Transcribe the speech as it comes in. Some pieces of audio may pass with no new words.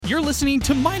You're listening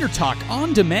to Miner Talk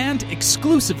on demand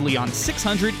exclusively on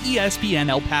 600 ESPN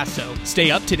El Paso.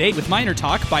 Stay up to date with Miner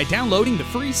Talk by downloading the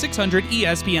free 600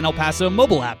 ESPN El Paso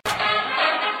mobile app.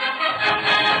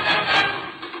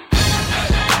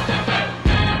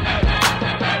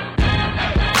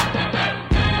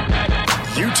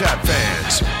 UTEP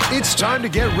fans, it's time to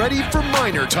get ready for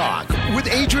Miner Talk with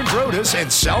Adrian Broadus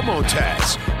and Sal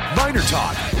Montes. Miner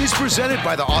Talk is presented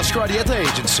by the Oscar Arieta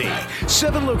Agency.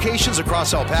 7 locations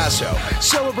across El Paso,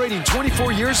 celebrating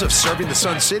 24 years of serving the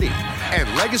Sun City, and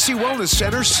Legacy Wellness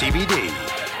Center CBD.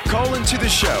 Call into the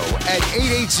show at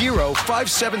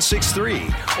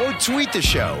 880-5763 or tweet the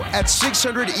show at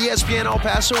 600 ESPN El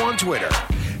Paso on Twitter.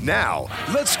 Now,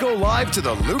 let's go live to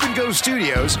the Lube & Go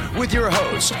studios with your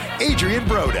host, Adrian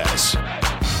Broadus.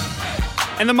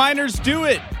 And the Miners do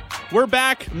it. We're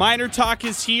back. Miner Talk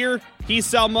is here. He's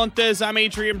Sal Montes. I'm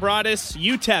Adrian Broadus.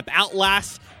 UTEP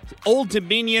outlasts Old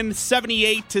Dominion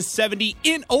 78-70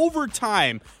 in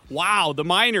overtime. Wow, the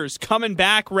Miners coming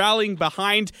back, rallying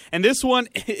behind, and this one,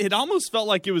 it almost felt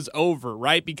like it was over,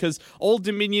 right? Because Old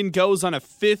Dominion goes on a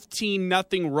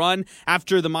 15-0 run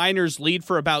after the Miners lead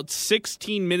for about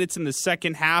 16 minutes in the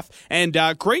second half, and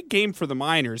great game for the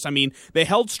Miners. I mean, they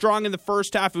held strong in the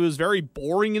first half. It was very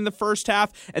boring in the first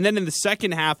half, and then in the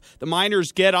second half, the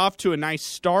Miners get off to a nice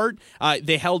start.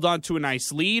 They held on to a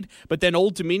nice lead, but then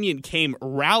Old Dominion came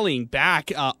rallying back.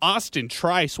 Austin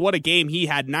Trice, what a game he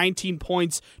had, 19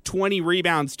 points, 20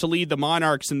 rebounds to lead the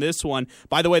Monarchs in this one.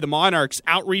 By the way, the Monarchs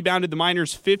out-rebounded the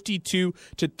Miners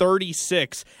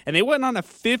 52-36, and they went on a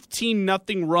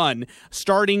 15-0 run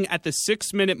starting at the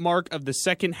 6-minute mark of the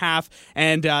second half,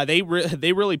 and they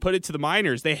really put it to the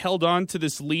Miners. They held on to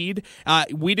this lead.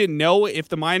 We didn't know if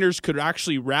the Miners could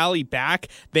actually rally back.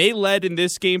 They led in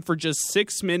this game for just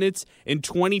 6 minutes and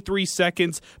 23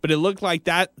 seconds, but it looked like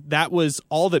that was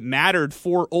all that mattered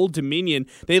for Old Dominion.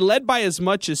 They led by as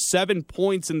much as 7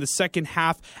 points in the second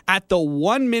half at the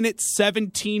 1-minute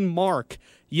 17 mark.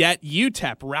 Yet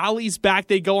UTEP rallies back.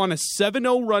 They go on a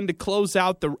 7-0 run to close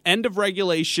out the end of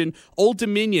regulation. Old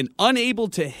Dominion unable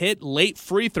to hit late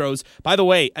free throws. By the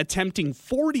way, attempting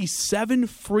 47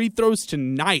 free throws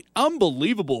tonight.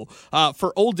 Unbelievable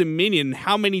for Old Dominion,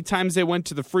 how many times they went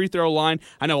to the free throw line.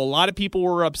 I know a lot of people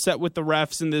were upset with the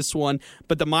refs in this one,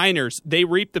 but the Miners, they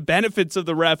reaped the benefits of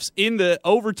the refs in the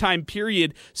overtime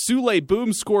period. Sule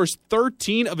Boom scores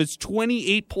 13 of his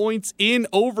 28 points in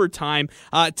overtime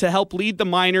to help lead the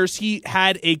Miners. He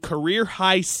had a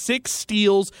career-high 6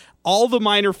 steals. All the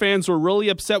Miner fans were really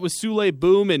upset with Sule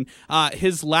Boom and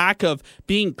his lack of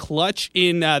being clutch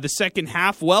in the second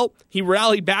half. Well, he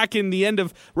rallied back in the end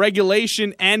of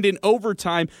regulation and in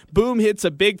overtime. Boom hits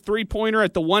a big three-pointer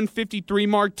at the 1:53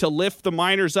 mark to lift the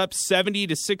Miners up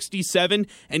 70-67,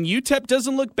 and UTEP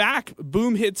doesn't look back.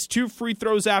 Boom hits 2 free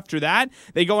throws after that.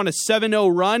 They go on a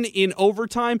 7-0 run in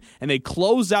overtime, and they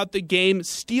close out the game,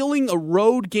 stealing a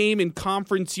road game in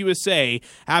Conference USA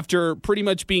after pretty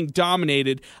much being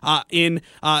dominated in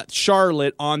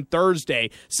Charlotte on Thursday.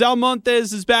 Sal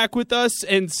Montes is back with us,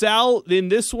 and Sal, in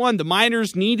this one, the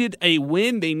Miners needed a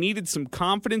win. They needed some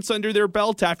confidence under their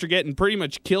belt after getting pretty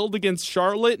much killed against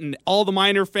Charlotte, and all the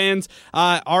Miner fans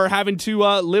are having to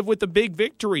live with a big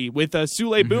victory with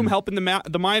Sule Boom helping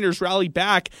the Miners rally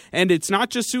back, and it's not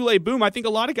just Sule Boom. I think a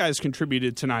lot of guys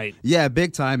contributed tonight. Yeah,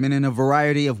 big time, and in a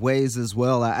variety of ways as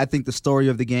well. I think the story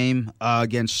of the game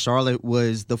against Charlotte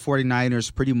was the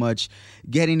 49ers pretty much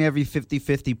getting every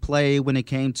 50-50 play when it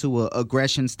came to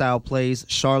aggression-style plays.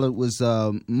 Charlotte was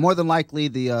more than likely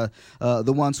the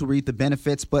ones who reaped the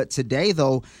benefits. But today,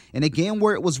 though, in a game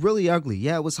where it was really ugly,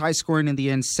 yeah, it was high-scoring in the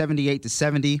end,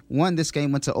 78-70. One, this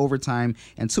game went to overtime,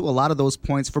 and two, a lot of those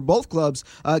points for both clubs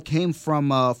came from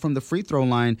the free throw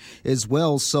line as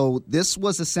well. So this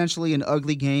was essentially an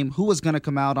ugly game. Who was going to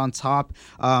come out on top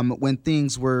when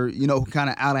things were, kind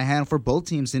of out of hand for both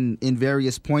teams in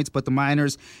various points? But the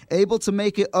Miners able to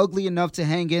make it ugly enough to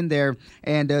hang in there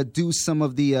and do some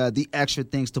of the extra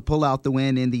things to pull out the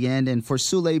win in the end. And for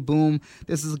Sule Boom,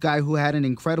 this is a guy who had an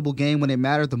incredible game when it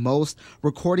mattered the most,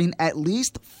 recording at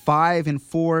least 5 in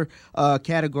 4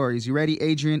 categories. You ready,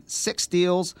 Adrian? 6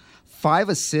 steals, 5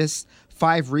 assists,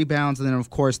 5 rebounds, and then,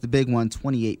 of course, the big one,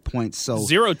 28 points. So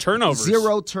 0 turnovers.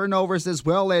 0 turnovers as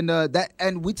well.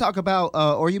 And we talk about,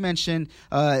 or you mentioned,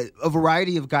 a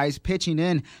variety of guys pitching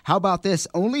in. How about this?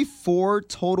 Only 4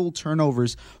 total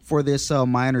turnovers for this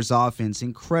Miners offense.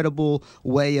 Incredible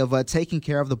way of taking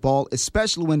care of the ball,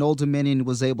 especially when Old Dominion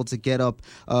was able to get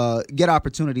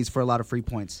opportunities for a lot of free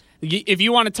points. If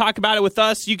you want to talk about it with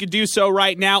us, you can do so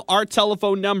right now. Our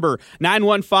telephone number,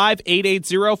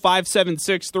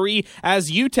 915-880-5763. as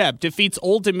UTEP defeats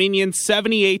Old Dominion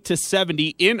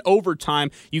 78-70 in overtime.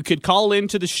 You could call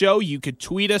into the show. You could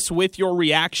tweet us with your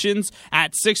reactions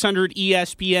at 600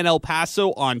 ESPN El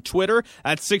Paso on Twitter.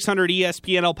 That's 600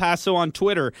 ESPN El Paso on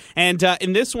Twitter. And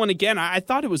in this one, again, I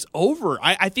thought it was over.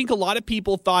 I think a lot of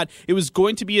people thought it was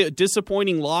going to be a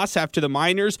disappointing loss after the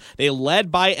Miners. They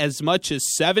led by as much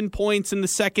as 7 points in the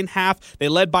second half. They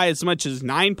led by as much as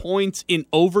 9 points in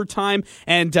overtime.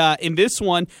 And in this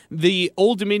one, the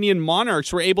Old Dominion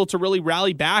Monarchs were able to really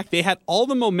rally back. They had all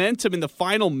the momentum in the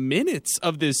final minutes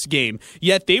of this game,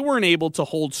 yet they weren't able to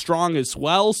hold strong as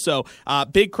well. So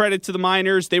big credit to the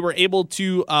Miners. They were able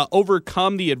to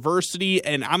overcome the adversity,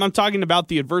 and I'm talking about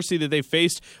the adversity that they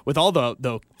faced with all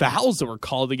the fouls that were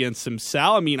called against them,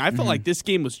 Sal. I mean, I felt like this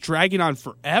game was dragging on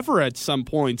forever at some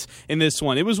points in this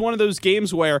one. It was one of those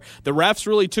games where the refs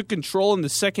really took control in the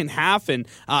second half, and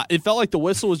it felt like the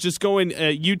whistle was just going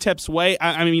UTEP's way.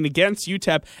 I mean, against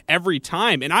UTEP every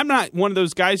time. And I'm not one of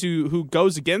those guys who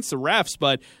goes against the refs,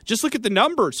 but just look at the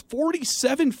numbers.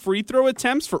 47 free throw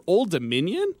attempts for Old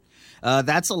Dominion?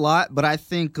 That's a lot, but I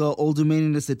think Old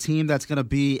Dominion is a team that's going to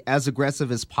be as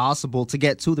aggressive as possible to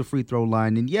get to the free throw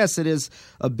line. And yes, it is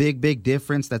a big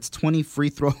difference. That's 20 free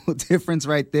throw difference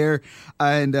right there.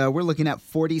 And we're looking at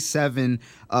 47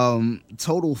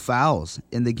 total fouls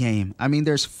in the game. I mean,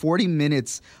 there's 40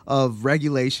 minutes of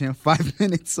regulation, 5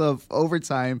 minutes of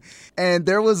overtime, and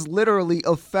there was literally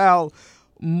a foul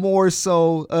more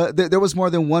so. There was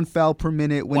more than one foul per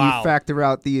minute when you factor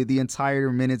out the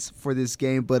entire minutes for this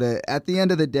game. But at the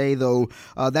end of the day, though,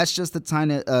 that's just the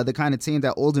kind of team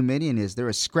that Old Dominion is. They're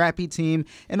a scrappy team,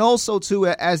 and also too,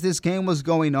 as this game was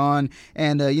going on,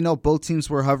 and both teams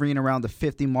were hovering around the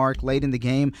 50 mark late in the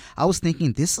game. I was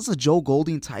thinking this is a Joe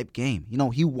Golding type game.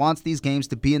 He wants these games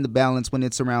to be in the balance when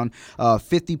it's around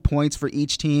 50 points for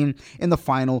each team in the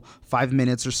final 5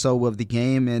 minutes or so of the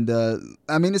game. And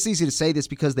I mean, it's easy to say this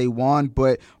because they won,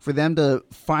 but for them to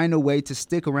find a way to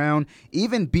stick around,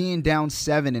 even being down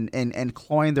 7 and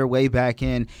clawing their way back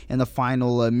in the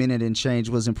final minute and change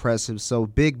was impressive. So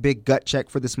big gut check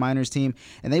for this Miners team,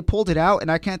 and they pulled it out. And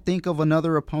I can't think of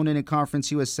another opponent in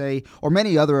Conference USA, or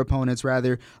many other opponents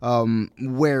rather,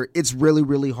 where it's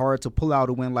really hard to pull out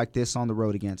a win like this on the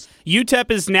road against.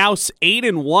 UTEP is now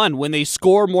 8-1 when they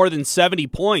score more than 70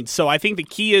 points. So I think the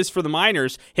key is for the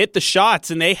Miners, hit the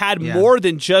shots, and they had more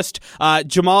than just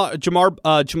Jamal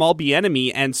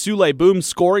Bienemy and Sule Boom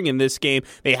scoring in this game.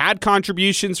 They had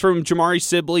contributions from Jamari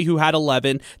Sibley, who had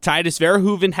 11. Titus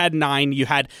Verhoeven had 9. You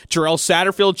had Jarrell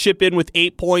Satterfield chip in with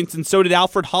 8 points, and so did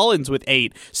Alfred Hollins with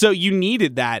 8. So you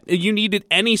needed that. You needed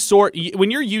any sort. When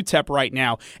you're UTEP right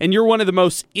now, and you're one of the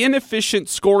most inefficient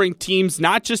scoring teams,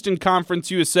 not just in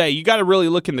Conference USA, you got to really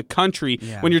look in the country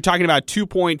when you're talking about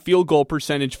 2-point field goal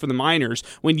percentage for the Miners.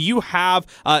 When you have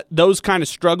those kind of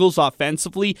struggles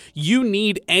offensively, you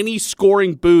need any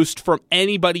scoring boost from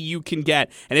anybody you can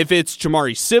get. And if it's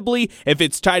Jamari Sibley, if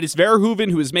it's Titus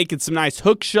Verhoeven, who is making some nice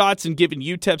hook shots and giving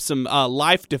UTEP some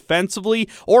life defensively,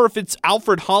 or if it's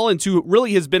Alfred Hollins, who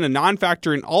really has been a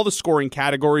non-factor in all the scoring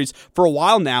categories for a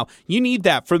while now, you need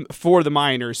that for the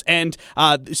Miners. And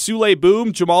Sule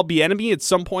Boom, Jamal Bienemy, at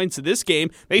some points of this game,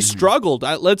 they struggled.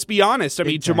 Let's be honest. I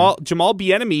mean, Jamal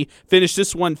Bienemy finished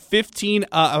this one 5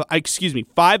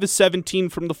 of 17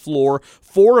 from the floor,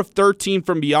 4 of 13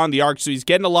 from beyond the arc, so he's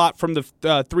getting a lot from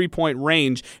the three-point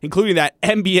range, including that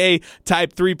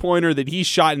NBA-type three-pointer that he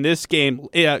shot in this game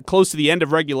close to the end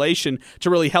of regulation to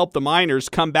really help the Miners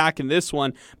come back in this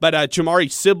one. But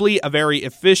Jamari Sibley, a very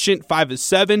efficient 5 of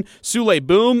 7. Sule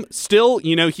Boom, still,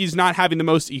 he's not having the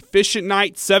most efficient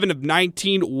night, 7 of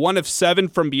 19, 1 of 7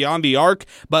 from beyond the arc,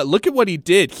 but look at what he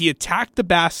did. He attacked the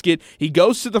basket, he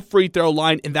goes to the free throw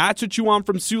line, and that's what you want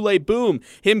from Sule Boom,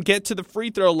 him get to the free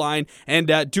throw line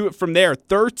and do it from there.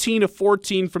 13 of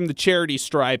 14 from the charity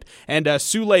stripe, and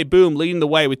Sule Boom leading the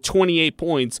way with 28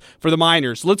 points for the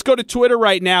Miners. Let's go to Twitter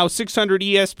right now, 600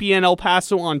 ESPN El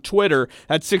Paso on Twitter.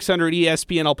 That's 600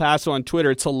 ESPN El Paso on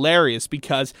Twitter. It's hilarious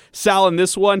because, Sal, in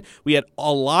this one, we had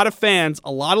a lot of fans,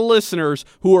 a lot of listeners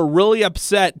who were really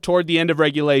upset toward the end of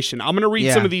regulation. I'm going to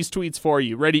read some of these tweets for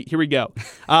you. Ready? Here we go.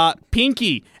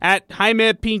 Pinky, at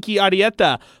Jaime Pinky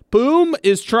Arieta. Boom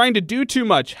is trying to do too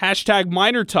much. Hashtag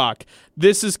Miner Talk.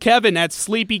 This is Kevin at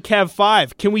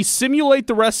SleepyKev5. Can we simulate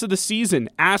the rest of the season?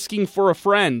 Asking for a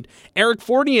friend. Eric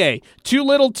Fournier. Too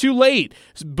little, too late.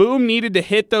 Boom needed to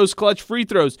hit those clutch free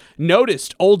throws.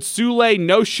 Noticed old Sule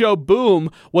no-show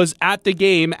Boom was at the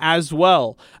game as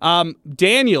well.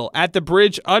 Daniel at the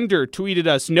Bridge Under tweeted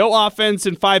us, no offense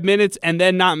in 5 minutes and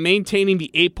then not maintaining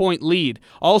the 8-point lead.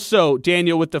 Also,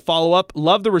 Daniel with the follow-up,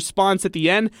 love the response at the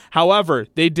end. However,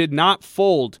 they did not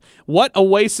fold. What a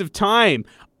waste of time.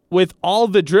 with all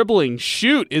the dribbling.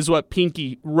 Shoot, is what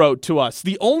Pinky wrote to us.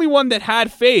 The only one that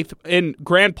had faith in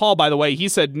Grant Paul, by the way, he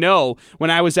said no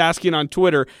when I was asking on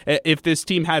Twitter if this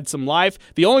team had some life.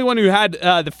 The only one who had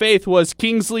the faith was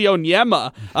Kingsley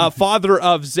Onyema, father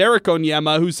of Zarek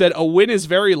Onyema, who said a win is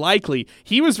very likely.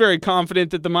 He was very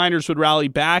confident that the Miners would rally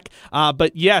back.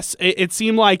 But yes, it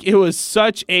seemed like it was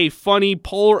such a funny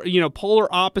polar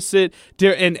opposite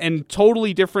and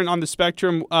totally different on the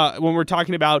spectrum when we're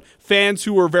talking about fans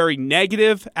who were very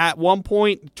negative at one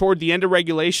point toward the end of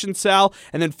regulation, Sal,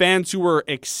 and then fans who were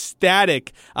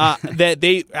ecstatic that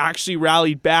they actually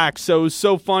rallied back. So it was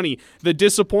so funny. The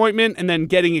disappointment and then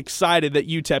getting excited that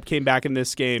UTEP came back in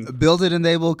this game. Build it and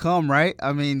they will come, right?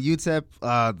 I mean,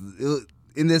 UTEP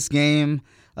in this game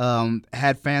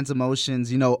had fans'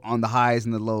 emotions, on the highs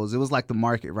and the lows. It was like the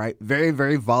market, right? Very,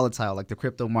 very volatile, like the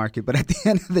crypto market. But at the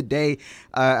end of the day,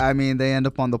 they end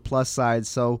up on the plus side.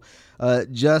 So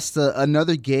just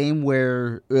another game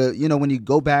where, when you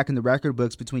go back in the record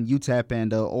books between UTEP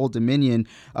and Old Dominion,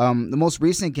 the most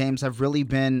recent games have really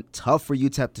been tough for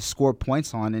UTEP to score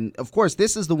points on. And, of course,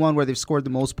 this is the one where they've scored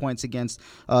the most points against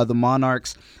the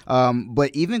Monarchs.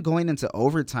 But even going into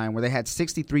overtime where they had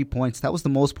 63 points, that was the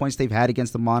most points they've had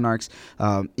against the Monarchs,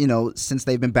 since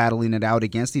they've been battling it out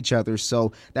against each other.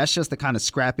 So that's just the kind of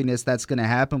scrappiness that's going to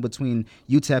happen between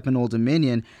UTEP and Old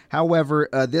Dominion. However,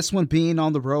 this one being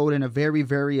on the road in a very,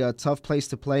 very tough place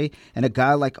to play, and a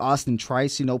guy like Austin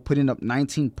Trice, putting up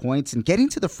 19 points and getting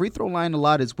to the free throw line a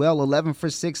lot as well, 11 for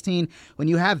 16. When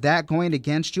you have that going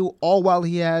against you, all while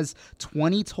he has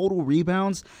 20 total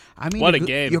rebounds, what a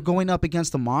game. You're going up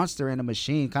against a monster and a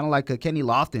machine, kind of like a Kenny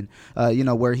Lofton,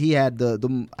 where he had I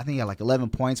think he had like 11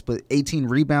 points, but 18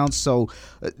 rebounds. So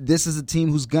this is a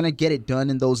team who's going to get it done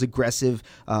in those aggressive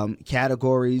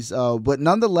categories. But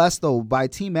nonetheless, though, by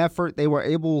team effort, they were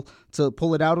able to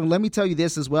pull it out. And let me tell you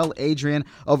this as well, Adrian,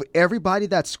 of everybody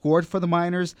that scored for the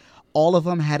Miners, all of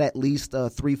them had at least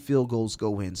 3 field goals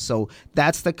go in. So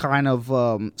that's the kind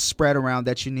of spread around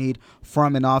that you need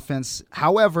from an offense.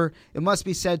 However, it must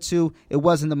be said, too, it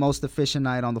wasn't the most efficient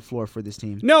night on the floor for this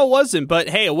team. No, it wasn't. But,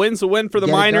 hey, a win's a win for the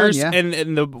Miners. Done, yeah.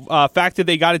 And the fact that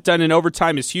they got it done in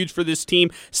overtime is huge for this team.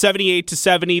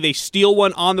 78-70. They steal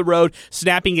one on the road,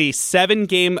 snapping a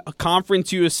 7-game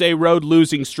Conference USA road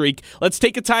losing streak. Let's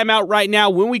take a timeout right now.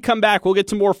 When we come back, we'll get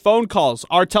to more phone calls.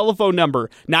 Our telephone number,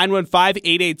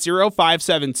 915-880-5763.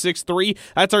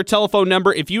 That's our telephone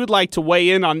number. If you would like to weigh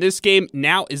in on this game,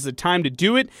 now is the time to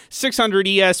do it. 600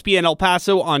 ESPN El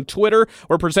Paso on Twitter.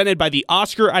 We're presented by the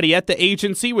Oscar Arieta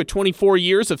Agency with 24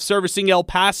 years of servicing El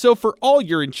Paso for all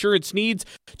your insurance needs.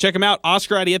 Check them out,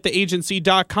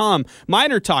 OscarArietaAgency.com.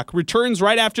 Miner Talk returns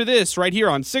right after this, right here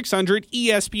on 600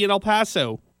 ESPN El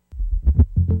Paso.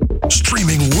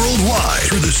 Streaming worldwide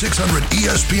through the 600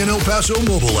 ESPN El Paso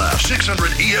mobile app. 600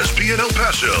 ESPN El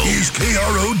Paso is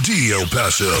KROD El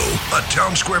Paso, a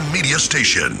Town Square media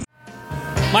station.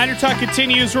 Miner Talk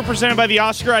continues. We're presented by the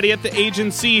Oscar Arieta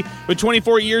Agency with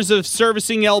 24 years of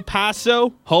servicing El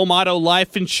Paso, home, auto,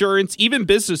 life insurance, even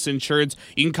business insurance.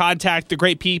 You can contact the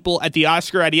great people at the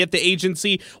Oscar Arieta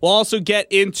Agency. We'll also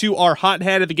get into our hot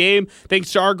hand of the game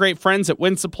thanks to our great friends at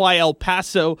Wind Supply El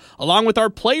Paso, along with our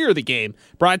player of the game,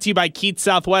 brought to you by Keats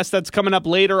Southwest. That's coming up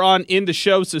later on in the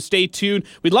show, so stay tuned.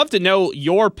 We'd love to know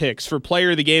your picks for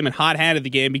player of the game and hot hand of the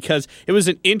game because it was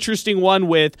an interesting one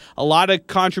with a lot of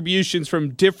contributions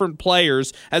from different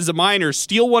players as the Miners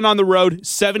steal one on the road,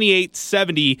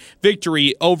 78-70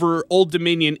 victory over Old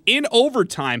Dominion in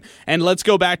overtime. And let's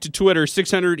go back to Twitter,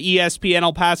 600 ESPN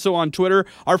El Paso on Twitter.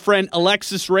 Our friend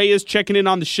Alexis Reyes checking in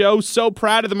on the show. So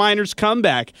proud of the Miners'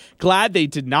 comeback. Glad they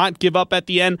did not give up at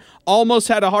the end. Almost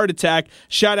had a heart attack.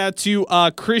 Shout out to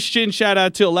Christian. Shout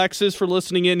out to Alexis for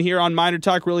listening in here on Miner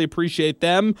Talk. Really appreciate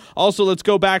them. Also, let's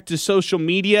go back to social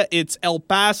media. It's El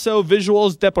Paso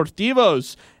Visuals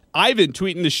Deportivos. Ivan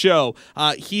tweeting the show.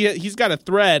 He's got a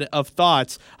thread of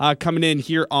thoughts coming in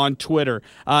here on Twitter.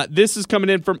 This is coming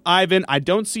in from Ivan. I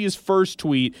don't see his first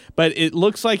tweet, but it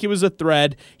looks like it was a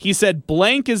thread. He said,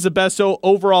 blank is the best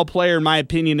overall player, in my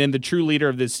opinion, and the true leader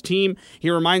of this team. He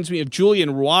reminds me of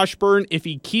Julian Washburn. If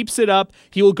he keeps it up,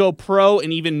 he will go pro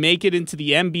and even make it into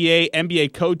the NBA.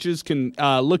 NBA coaches can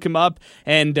look him up.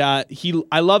 And I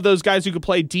love those guys who can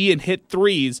play D and hit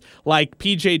threes like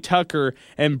PJ Tucker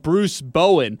and Bruce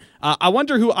Bowen. I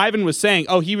wonder who Ivan was saying.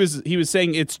 Oh, he was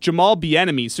saying it's Jamal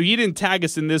Bieniemy. So he didn't tag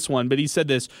us in this one, but he said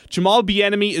this: Jamal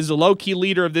Bieniemy is a low-key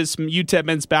leader of this UTEP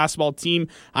men's basketball team.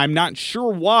 I'm not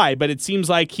sure why, but it seems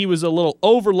like he was a little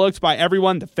overlooked by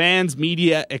everyone, the fans,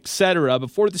 media, etc.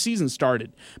 before the season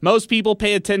started. Most people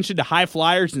pay attention to high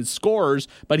flyers and scorers,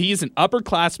 but he is an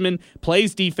upperclassman,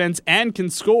 plays defense, and can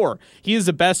score. He is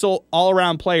the best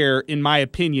all-around player, in my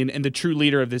opinion, and the true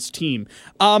leader of this team.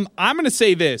 I'm going to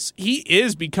say this. He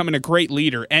is becoming a great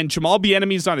leader, and Jamal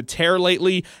Bieniemy's on a tear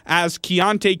lately as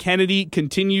Keontae Kennedy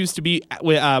continues to be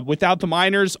without the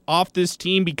Miners off this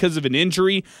team because of an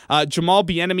injury. Jamal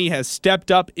Bieniemy has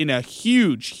stepped up in a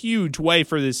huge way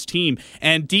for this team,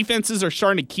 and defenses are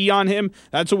starting to key on him.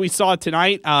 That's what we saw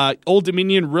tonight. Old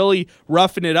Dominion really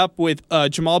roughing it up with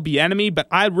Jamal Bieniemy, but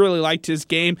I really liked his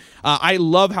game. I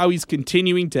love how he's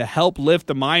continuing to help lift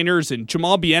the Miners, and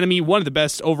Jamal Bieniemy, one of the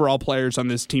best overall players on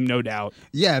this team, no doubt.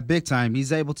 Yeah, big time.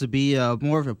 He's able to be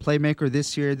more of a playmaker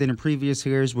this year than in previous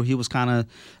years where he was kind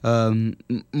of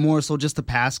more so just a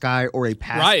pass guy or a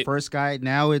pass-first guy.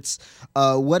 Now it's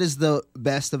what is the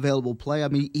best available play? I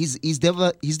mean, he's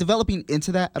developing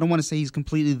into that. I don't want to say he's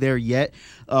completely there yet.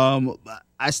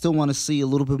 I still want to see a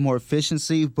little bit more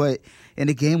efficiency, but in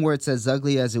a game where it's as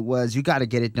ugly as it was, you got to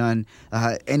get it done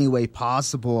any way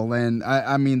possible. And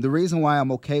I mean, the reason why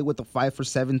I'm okay with the 5 for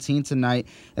 17 tonight,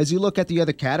 as you look at the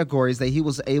other categories that he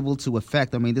was able to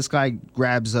affect. I mean, this guy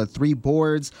grabs 3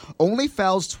 boards, only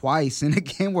fouls twice in a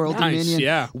game where Old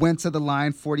Dominion went to the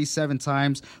line 47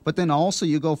 times. But then also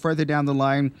you go further down the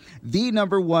line, the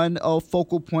number one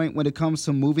focal point when it comes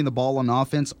to moving the ball on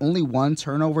offense, only 1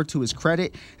 turnover to his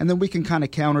credit, and then we can kind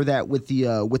of counter that with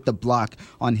the block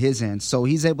on his end. So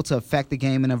he's able to affect the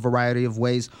game in a variety of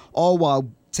ways, all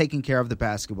while taking care of the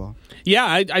basketball. Yeah,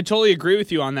 I totally agree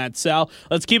with you on that, Sal.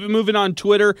 Let's keep it moving on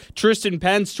Twitter. Tristan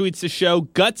Pence tweets the show,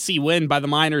 gutsy win by the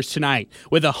Miners tonight.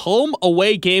 With a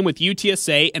home-away game with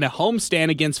UTSA and a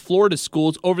homestand against Florida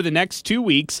schools over the next 2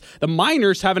 weeks, the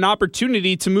Miners have an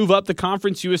opportunity to move up the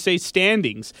Conference USA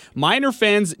standings. Miner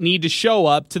fans need to show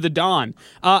up to the dawn.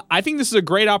 I think this is a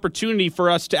great opportunity for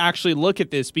us to actually look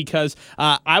at this because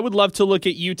I would love to look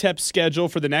at UTEP's schedule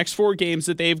for the next 4 games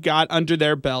that they've got under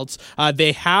their belts.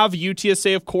 They have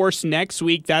UTSA, of course, next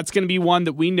week. That's going to be one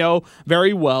that we know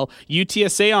very well.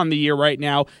 UTSA on the year right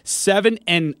now,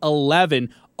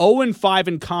 7-11. 0-5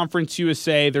 in Conference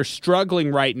USA. They're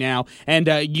struggling right now, and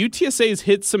UTSA has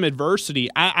hit some adversity.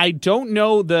 I don't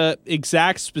know the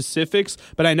exact specifics,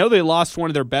 but I know they lost one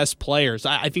of their best players.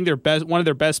 I think one of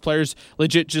their best players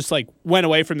legit just went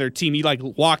away from their team. He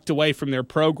walked away from their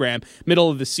program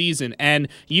middle of the season, and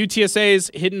UTSA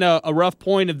is hitting a rough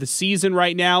point of the season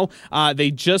right now. They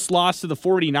just lost to the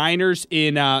 49ers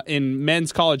in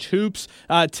men's college hoops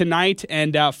tonight,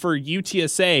 and for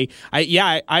UTSA,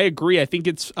 I agree. I think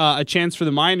it's a chance for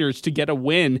the Miners to get a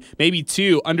win, maybe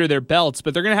 2 under their belts,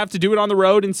 but they're going to have to do it on the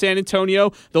road in San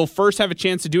Antonio. They'll first have a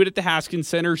chance to do it at the Haskins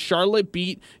Center. Charlotte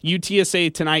beat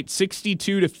UTSA tonight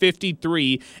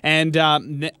 62-53, and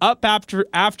up after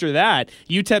that,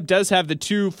 UTEP does have the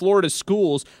 2 Florida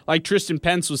schools, like Tristan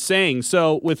Pence was saying.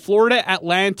 So with Florida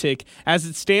Atlantic, as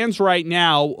it stands right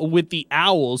now with the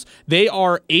Owls, they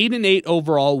are 8-8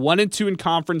 overall, 1-2 in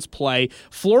conference play.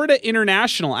 Florida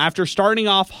International, after starting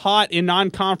off hot in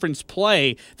non-conference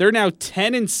play, they're now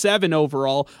 10-7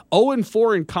 overall,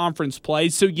 0-4 in conference play.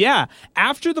 So yeah,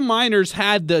 after the Miners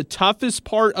had the toughest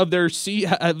part of their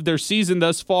season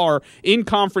thus far in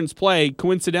conference play,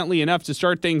 coincidentally enough to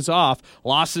start things off,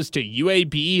 losses to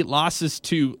UAB, losses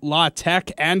to La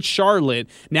Tech and Charlotte.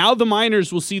 Now the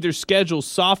Miners will see their schedule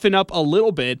soften up a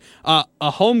little bit.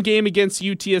 A home game against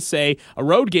UTSA, a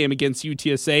road game against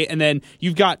UTSA, and then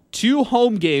you've got 2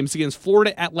 home games against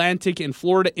Florida Atlantic and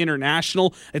Florida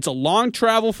International. It's a long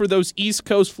travel for those East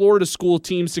Coast Florida school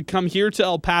teams to come here to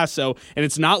El Paso, and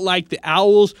it's not like the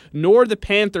Owls nor the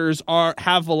Panthers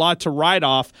have a lot to write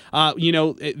off.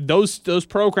 Those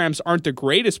programs aren't the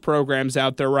greatest programs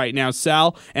out there right now,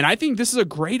 Sal, and I think this is a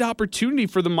great opportunity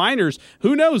for the Miners.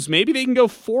 Who knows? Maybe they can go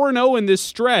 4-0 in this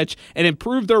stretch and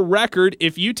improve their record.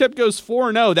 If UTEP goes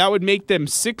 4-0, that would make them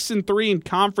 6-3 in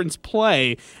conference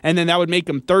play, and then that would make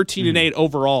them 13-8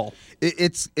 overall.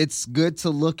 It's good to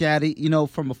look at it,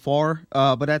 from afar.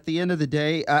 But at the end of the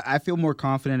day, I feel more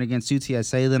confident against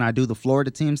UTSA than I do the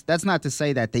Florida teams. That's not to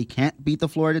say that they can't beat the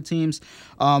Florida teams.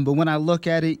 But when I look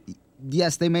at it,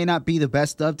 yes, they may not be the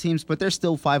best of teams, but they're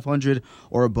still 500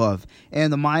 or above.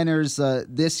 And the Miners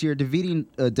this year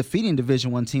defeating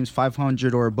Division I teams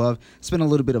 500 or above, it's been a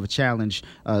little bit of a challenge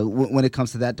when it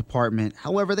comes to that department.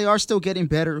 However, they are still getting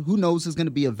better. Who knows who's going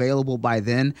to be available by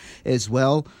then as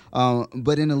well.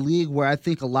 But in a league where I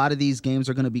think a lot of these games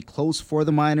are going to be close for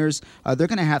the Miners, they're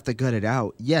going to have to gut it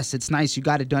out. Yes, it's nice you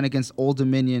got it done against Old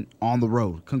Dominion on the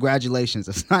road. Congratulations.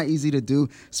 It's not easy to do,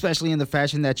 especially in the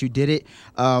fashion that you did it.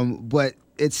 But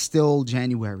it's still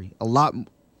January. A lot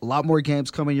more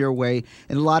games coming your way,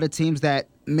 and a lot of teams that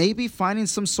may be finding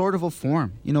some sort of a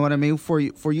form. You know what I mean? For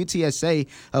UTSA,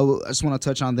 I just want to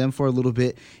touch on them for a little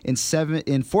bit. In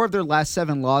 4 of their last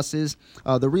 7 losses,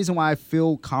 the reason why I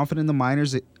feel confident in the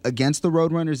Miners against the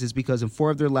Roadrunners is because in 4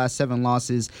 of their last 7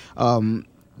 losses,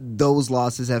 those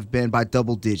losses have been by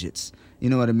double digits. You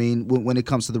know what I mean? When it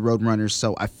comes to the Roadrunners.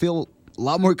 So I feel a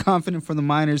lot more confident for the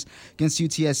Miners against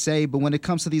UTSA. But when it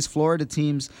comes to these Florida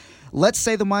teams, let's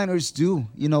say the Miners do,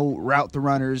 rout the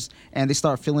Runners and they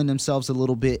start feeling themselves a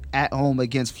little bit at home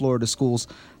against Florida schools.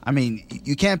 I mean,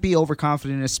 you can't be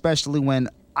overconfident, especially when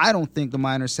I don't think the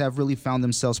Miners have really found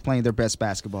themselves playing their best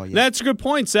basketball yet. That's a good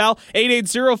point, Sal.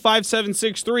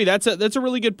 880-5763. That's a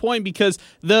really good point because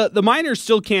the Miners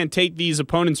still can't take these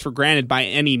opponents for granted by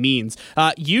any means.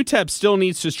 UTEP still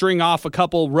needs to string off a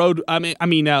couple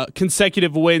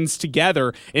consecutive wins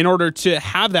together in order to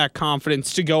have that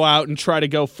confidence to go out and try to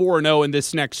go 4-0 in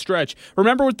this next stretch.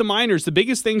 Remember with the Miners, the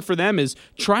biggest thing for them is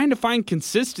trying to find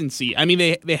consistency. I mean,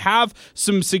 they have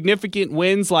some significant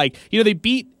wins, like, they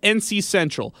beat NC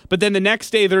Central. But then the next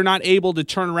day, they're not able to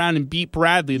turn around and beat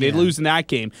Bradley. They lose in that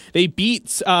game. They beat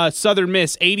Southern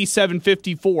Miss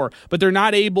 87-54, but they're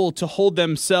not able to hold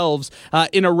themselves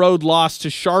in a road loss to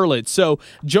Charlotte. So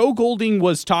Joe Golding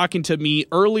was talking to me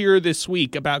earlier this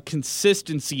week about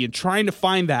consistency and trying to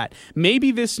find that.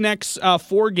 Maybe this next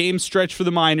 4-game stretch for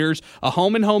the Miners, a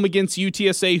home and home against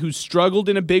UTSA, who struggled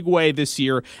in a big way this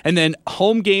year, and then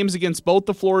home games against both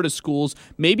the Florida schools,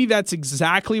 maybe that's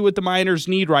exactly what the Miners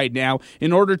need right now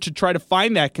in order to try to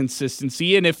find that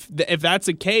consistency. And if that's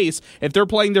the case, if they're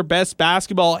playing their best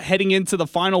basketball heading into the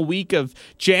final week of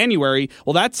January,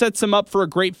 well, that sets them up for a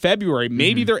great February.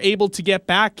 Maybe they're able to get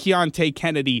back Keontae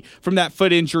Kennedy from that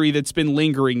foot injury that's been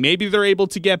lingering. Maybe they're able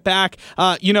to get back,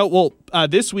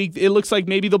 this week, it looks like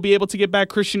maybe they'll be able to get back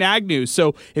Christian Agnew.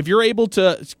 So if you're able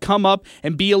to come up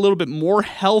and be a little bit more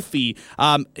healthy,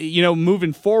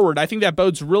 moving forward, I think that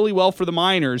bodes really well for the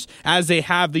Miners as they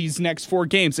have these next 4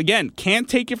 games. Again, can't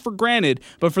take it for granted,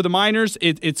 but for the Miners,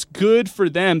 it's good for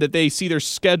them that they see their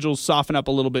schedules soften up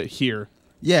a little bit here.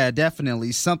 Yeah,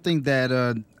 definitely. Something that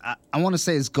I want to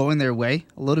say is going their way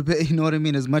a little bit. You know what I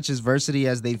mean? As much adversity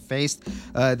as they've faced,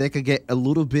 they could get a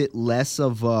little bit less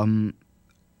of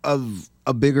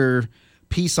a bigger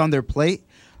piece on their plate.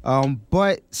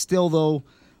 But still, though,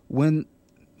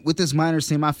 with this Miners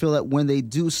team, I feel that when they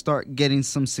do start getting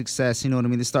some success, you know what I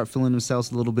mean, they start feeling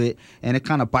themselves a little bit, and it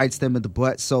kind of bites them in the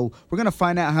butt. So we're going to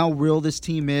find out how real this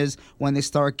team is when they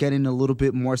start getting a little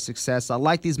bit more success. I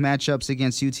like these matchups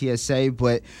against UTSA,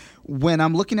 but when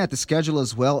I'm looking at the schedule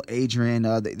as well, Adrian,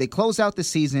 they close out the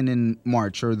season in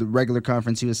March, or the regular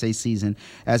Conference USA season,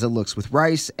 as it looks, with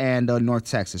Rice and North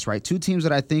Texas, right? 2 teams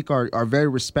that I think are very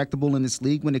respectable in this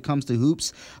league when it comes to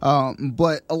hoops.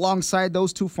 But alongside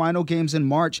those 2 final games in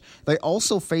March, they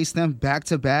also face them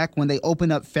back-to-back when they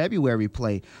open up February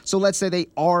play. So let's say they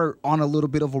are on a little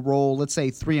bit of a roll, let's say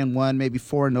 3-1, maybe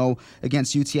 4-0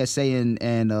 against UTSA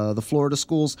and the Florida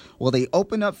schools. Well, they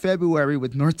open up February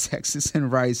with North Texas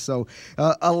and Rice. So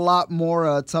a lot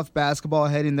more tough basketball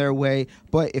heading their way.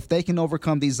 But if they can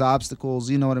overcome these obstacles,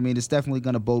 you know what I mean, it's definitely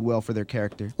going to bode well for their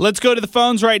character. Let's go to the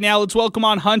phones right now. Let's welcome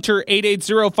on Hunter,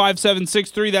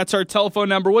 880-5763. That's our telephone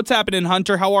number. What's happening,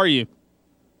 Hunter? How are you?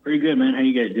 Pretty good, man. How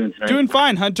you guys doing tonight? Doing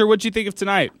fine, Hunter. What'd you think of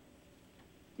tonight?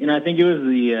 I think it was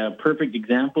the perfect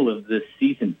example of this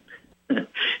season.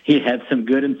 He had some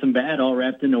good and some bad all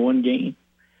wrapped into one game.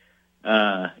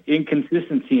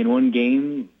 Inconsistency in one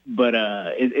game, but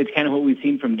it's kind of what we've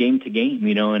seen from game to game,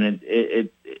 and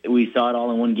we saw it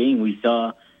all in one game. We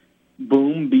saw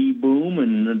boom be boom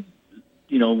and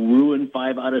ruin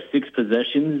 5 out of 6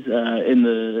 possessions in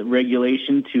the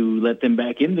regulation to let them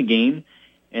back in the game,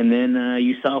 and then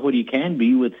you saw what he can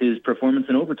be with his performance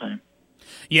in overtime.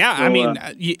 Yeah, so,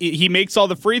 he makes all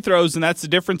the free throws, and that's the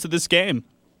difference of this game.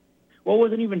 Well, it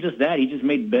wasn't even just that. He just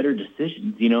made better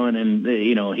decisions, and then,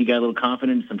 he got a little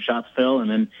confident, some shots fell, and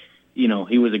then,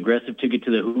 he was aggressive, took it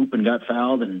to the hoop and got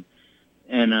fouled, and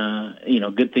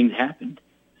good things happened.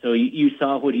 So you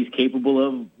saw what he's capable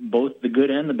of, both the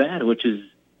good and the bad,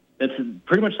 that's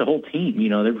pretty much the whole team.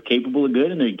 They're capable of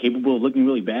good and they're capable of looking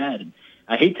really bad.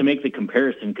 I hate to make the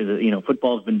comparison because,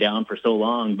 football's been down for so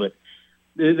long, but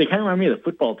they kind of remind me of the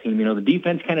football team. The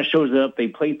defense kind of shows up. They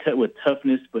play with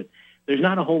toughness, but there's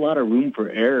not a whole lot of room for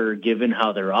error given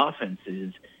how their offense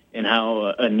is and how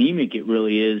anemic it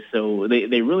really is. So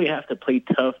they really have to play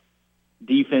tough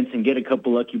defense and get a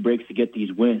couple lucky breaks to get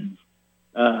these wins.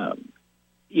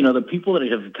 The people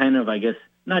that have kind of, I guess,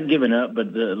 not given up,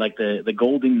 but the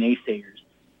Golding naysayers,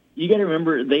 you got to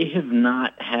remember they have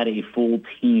not had a full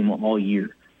team all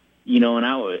year. And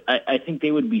I think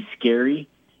they would be scary,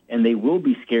 and they will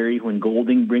be scary when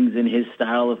Golding brings in his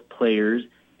style of players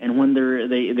and when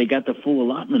they got the full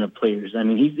allotment of players. I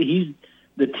mean, he's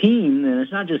the team, and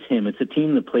it's not just him. It's a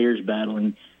team, the players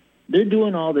battling. They're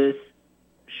doing all this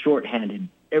shorthanded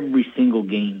every single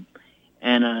game.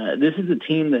 And this is a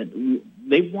team that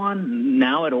they've won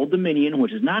now at Old Dominion,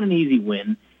 which is not an easy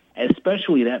win,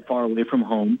 especially that far away from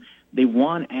home. They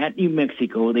won at New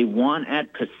Mexico. They won at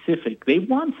Pacific. They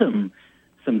won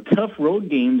some tough road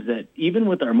games that even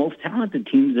with our most talented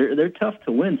teams, they're tough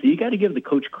to win. So you got to give the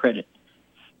coach credit.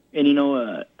 And,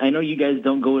 I know you guys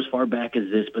don't go as far back as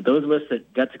this, but those of us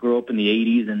that got to grow up in the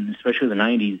 80s and especially the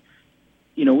 90s,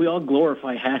 we all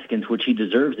glorify Haskins, which he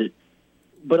deserves it.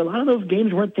 But a lot of those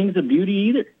games weren't things of beauty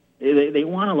either. They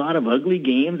won a lot of ugly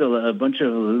games, a bunch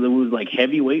of those like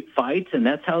heavyweight fights, and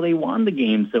that's how they won the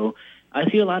game. So I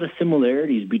see a lot of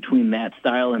similarities between that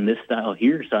style and this style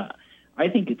here. So I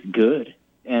think it's good.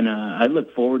 And I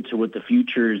look forward to what the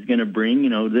future is going to bring.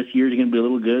 This year is going to be a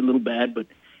little good, a little bad, but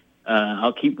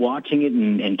I'll keep watching it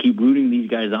and keep rooting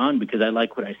these guys on because I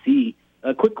like what I see.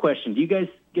 A quick question. Do you guys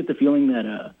get the feeling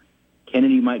that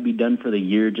Kennedy might be done for the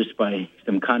year just by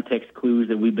some context clues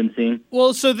that we've been seeing?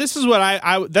 Well, so this is what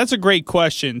that's a great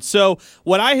question. So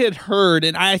what I had heard,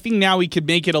 and I think now we could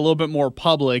make it a little bit more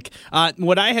public,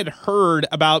 what I had heard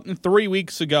about 3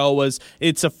 weeks ago was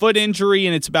it's a foot injury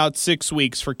and it's about 6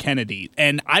 weeks for Kennedy.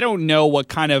 And I don't know what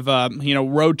kind of,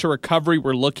 road to recovery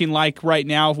we're looking like right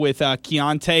now with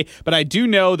Keontae, but I do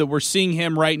know that we're seeing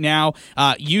him right now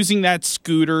using that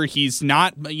scooter. He's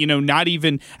not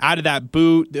even out of that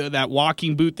boot, that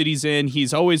walking boot that he's in.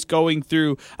 He's always going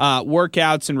through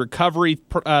workouts and recovery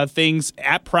things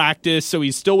at practice, so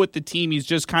he's still with the team. He's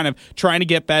just kind of trying to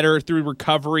get better through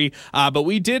recovery. But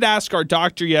we did ask our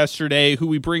doctor yesterday, who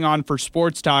we bring on for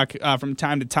Sports Talk from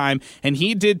time to time, and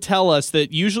he did tell us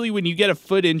that usually when you get a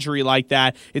foot injury like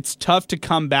that, it's tough to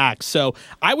come back. So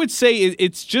I would say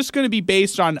it's just going to be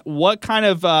based on what kind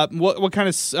of run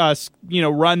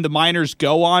the Miners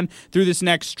go on through this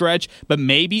next stretch. But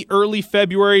maybe early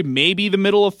February, maybe the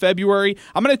middle of February.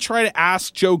 I'm going to try to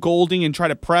ask Joe Golding and try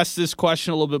to press this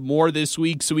question a little bit more this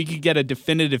week so we could get a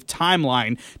definitive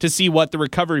timeline to see what the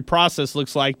recovery process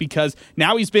looks like, because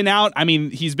now he's been out. I mean,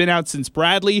 he's been out since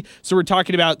Bradley, so we're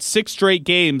talking about 6 straight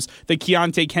games that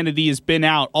Keontae Kennedy has been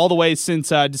out all the way since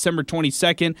December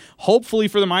 22nd. Hopefully,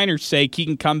 for the Miners' sake, he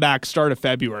can come back start of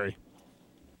February.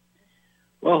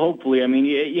 Well, hopefully. I mean,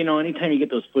 anytime you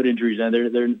get those foot injuries,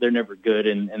 they're never good,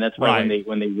 and that's why right.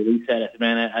 when they release that, I said,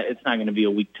 man, it's not going to be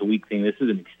a week-to-week thing. This is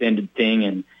an extended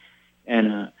thing,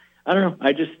 and I don't know.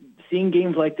 I just seeing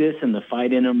games like this and the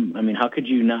fight in them. I mean, how could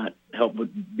you not help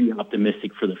but be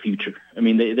optimistic for the future? I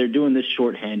mean, they're doing this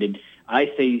shorthanded. I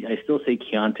still say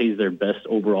Keontae's their best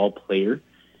overall player,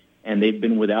 and they've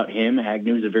been without him.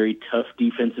 Agnew's a very tough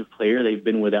defensive player. They've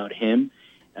been without him.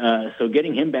 So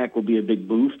getting him back will be a big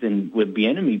boost, and with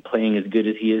Bieniemy playing as good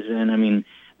as he is, and I mean,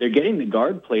 they're getting the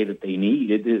guard play that they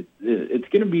need. It's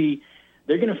going to be,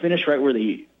 they're going to finish right where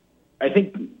I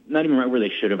think not even right where they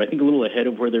should have. I think a little ahead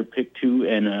of where they're picked to,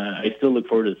 and I still look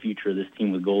forward to the future of this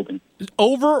team with Golden.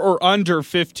 Over or under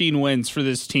 15 wins for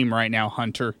this team right now,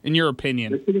 Hunter, in your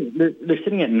opinion? They're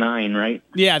sitting at 9, right?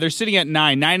 Yeah, they're sitting at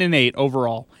 9-8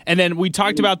 overall. And then we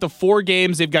talked about the 4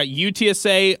 games. They've got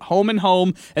UTSA home and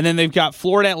home, and then they've got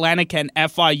Florida Atlantic and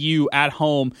FIU at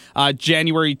home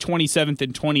January 27th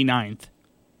and 29th.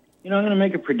 I'm going to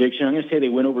make a prediction. I'm going to say they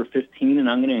win over 15, and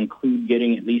I'm going to include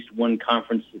getting at least one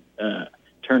conference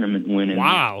tournament win.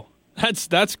 Wow.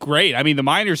 That's great. I mean, the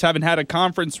Miners haven't had a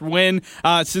conference win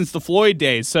since the Floyd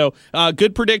days. So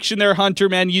good prediction there, Hunter,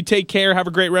 man. You take care. Have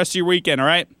a great rest of your weekend, all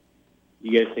right?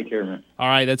 You guys take care, man. All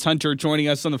right, that's Hunter joining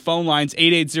us on the phone lines,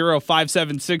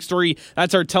 880-5763.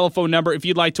 That's our telephone number if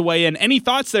you'd like to weigh in. Any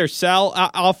thoughts there, Sal,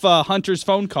 off Hunter's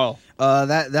phone call?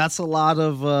 That's a lot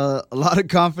of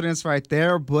confidence right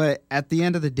there. But at the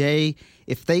end of the day,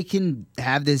 if they can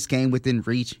have this game within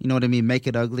reach, you know what I mean, make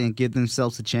it ugly and give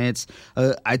themselves a chance,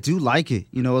 I do like it.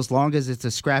 You know, as long as it's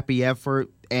a scrappy effort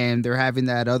and they're having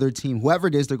that other team, whoever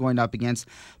it is they're going up against,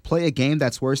 play a game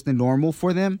that's worse than normal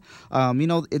for them, you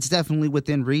know, it's definitely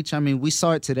within reach. I mean, we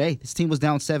saw it today. This team was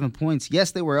down 7 points.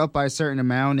 Yes, they were up by a certain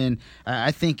amount, and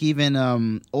I think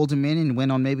even Old Dominion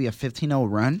went on maybe a 15-0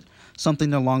 run,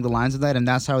 something along the lines of that, and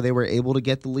that's how they were able to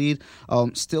get the lead.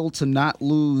 Still to not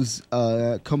lose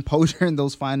composure in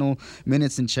those final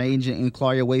minutes and change and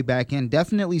claw your way back in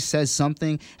definitely says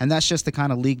something, and that's just the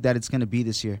kind of league that it's going to be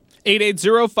this year.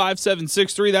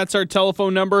 880-5763, that's our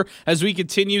telephone number as we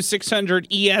continue. 600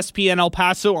 ESPN El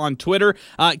Paso on Twitter.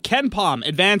 Ken Palm,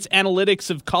 Advanced Analytics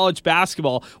of College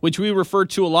Basketball, which we refer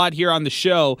to a lot here on the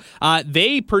show,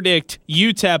 they predict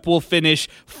UTEP will finish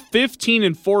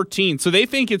 15-14, so they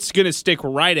think it's going to stick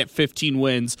right at 15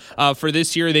 wins for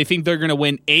this year. They think they're going to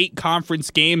win 8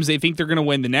 conference games. They think they're going to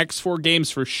win the next 4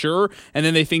 games for sure, and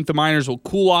then they think the Miners will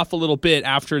cool off a little bit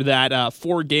after that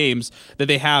 4 games that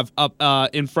they have up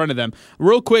in front of them.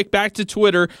 Real quick, back to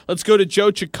Twitter. Let's go to Joe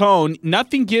Chacon.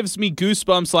 Nothing gives me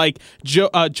goosebumps like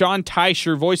John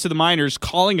Teicher, voice of the Miners,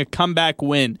 calling a comeback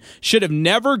win. Should have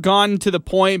never gone to the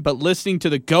point, but listening to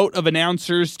the GOAT of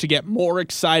announcers to get more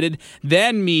excited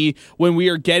than me when we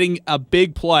are getting a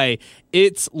big play.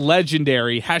 It's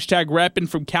legendary. Hashtag reppin'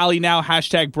 from Cali now.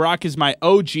 Hashtag Brock is my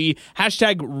OG.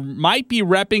 Hashtag might be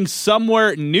repping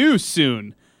somewhere new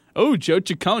soon. Oh, Joe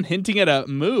Chacon hinting at a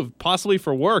move, possibly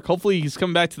for work. Hopefully he's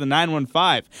coming back to the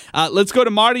 915. Let's go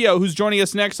to Mario, who's joining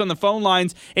us next on the phone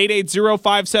lines.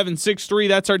 880-5763.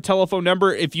 That's our telephone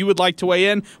number if you would like to weigh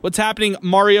in. What's happening,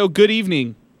 Mario? Good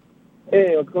evening.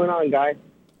 Hey, what's going on, guys?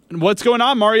 What's going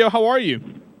on, Mario? How are you?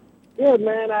 Good,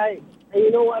 man.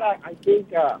 You know what? I think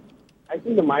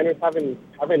the Miners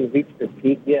haven't reached their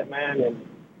peak yet, man,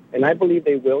 and I believe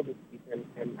they will this season,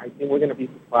 and I think we're going to be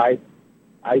surprised.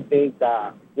 I think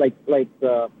like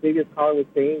the previous caller was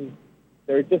saying,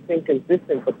 they're just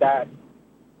inconsistent, but that's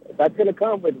going to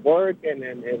come with work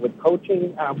and with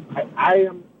coaching. I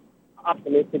am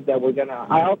optimistic that we're gonna.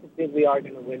 I also think we are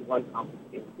gonna win one conference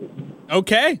game.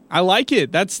 Okay, I like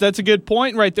it. That's a good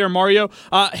point right there, Mario.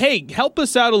 Hey, help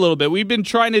us out a little bit. We've been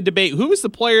trying to debate who was the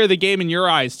player of the game in your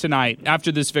eyes tonight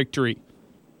after this victory.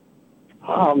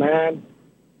 Oh man,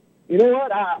 you know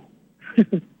what?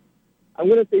 I'm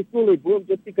gonna say Sule Boom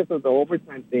just because of the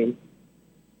overtime thing.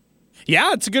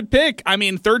 Yeah, it's a good pick. I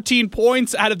mean, 13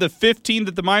 points out of the 15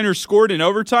 that the Miners scored in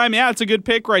overtime. Yeah, it's a good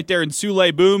pick right there in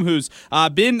Sule Boom, who's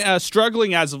been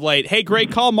struggling as of late. Hey,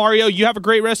 great call, Mario. You have a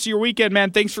great rest of your weekend,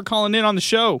 man. Thanks for calling in on the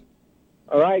show.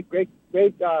 All right, great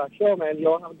show, man.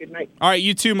 You all have a good night. All right,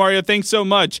 you too, Mario. Thanks so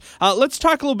much. Let's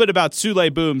talk a little bit about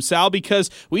Sule Boom, Sal, because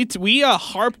we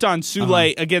harped on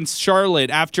Sule against Charlotte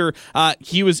after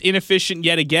he was inefficient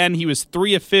yet again. He was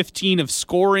 3 of 15 of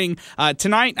scoring.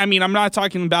 Tonight, I mean, I'm not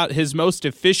talking about his most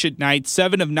efficient night,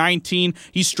 7 of 19.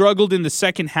 He struggled in the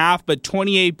second half, but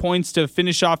 28 points to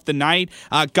finish off the night.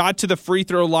 Got to the free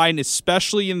throw line,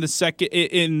 especially in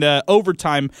the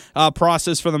overtime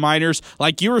process for the Miners.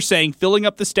 Like you were saying, filling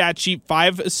up the stat sheet,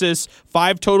 5 assists,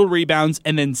 5 total rebounds,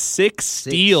 and then 6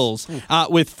 steals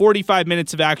with 45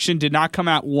 minutes of action. Did not come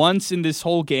out once in this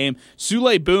whole game.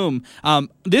 Sule Boom,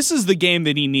 this is the game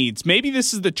that he needs. Maybe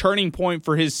this is the turning point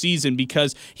for his season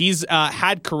because he's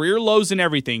had career lows and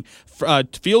everything.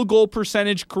 Field goal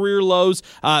percentage career lows,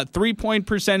 3-point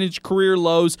percentage career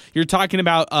lows. You're talking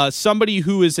about somebody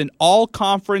who is an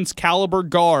all-conference caliber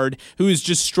guard who is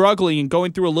just struggling and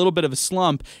going through a little bit of a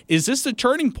slump. Is this the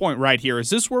turning point right here? Is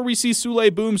this where we see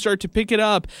Sule Boom start to pick it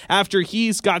up after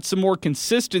he's got some more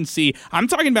consistency? I'm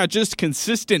talking about just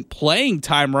consistent playing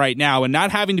time right now and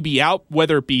not having to be out,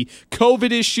 whether it be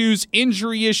COVID issues,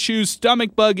 injury issues,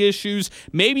 stomach bug issues.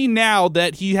 Maybe now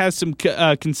that he has some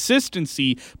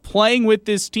consistency playing with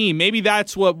this team, maybe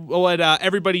that's what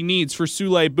everybody needs for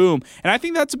Sule Boom. And I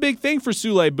think that's a big thing for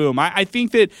Sule Boom. I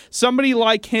think that somebody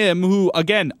like him, who,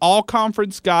 again,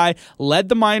 all-conference guy, led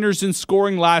the Miners in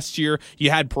scoring last year.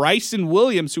 You had Bryson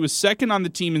Williams, who was second on the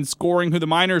team in scoring, who the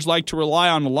Miners like to rely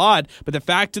on a lot. But the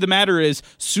fact of the matter is,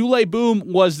 Sule Boom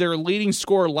was their leading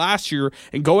scorer last year,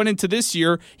 and going into this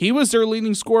year, he was their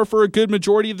leading scorer for a good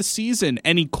majority of the season.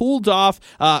 And he cooled off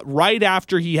right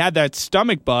after he had that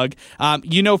stomach bug.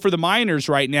 For the Miners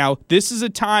right now, this is a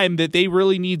time that they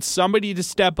really need somebody to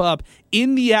step up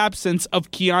in the absence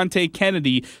of Keontae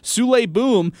Kennedy. Souley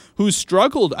Boum, who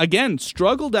struggled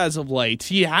as of late.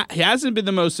 He hasn't been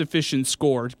the most efficient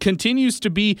scorer. Continues to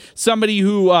be somebody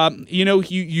who,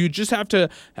 you just have to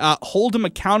hold him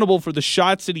accountable for the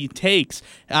shots that he takes.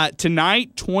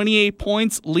 Tonight, 28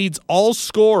 points, leads all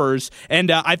scorers,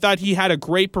 and I thought he had a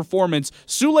great performance.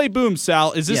 Souley Boum,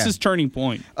 Sal, is this his turning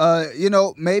point?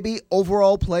 Maybe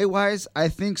overall play-wise, I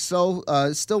think so.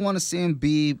 Still want to see him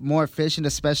be more efficient,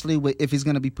 especially if he's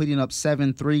going to be putting up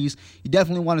 7 threes. You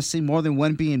definitely want to see more than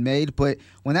one being made, but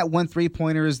when that one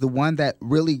three-pointer is the one that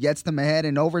really gets them ahead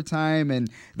in overtime and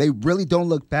they really don't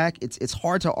look back, it's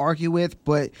hard to argue with.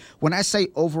 But when I say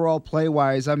overall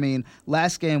play-wise, I mean,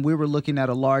 last game we were looking at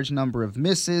a large number of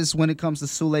misses when it comes to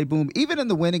Souley Boum, even in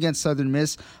the win against Southern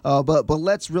Miss. But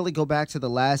let's really go back to the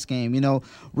last game.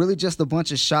 Really just a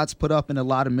bunch of shots put up and a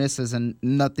lot of misses and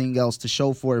nothing else to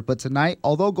show for it. But tonight,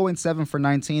 although going 7 for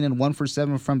 19 and 1 for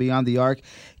 7 from beyond the arc,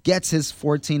 gets his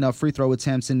 14 free throw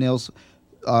attempts and nails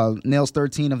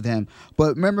 13 of them.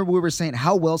 But remember, we were saying,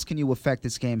 how else can you affect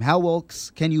this game? How else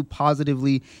can you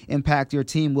positively impact your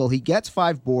team? Well, he gets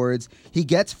 5 boards, he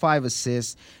gets 5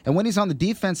 assists, and when he's on the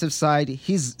defensive side,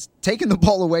 he's taken the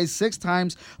ball away 6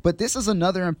 times. But this is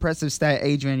another impressive stat,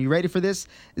 Adrian. You ready for this?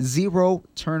 0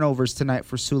 turnovers tonight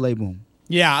for Souley Boum.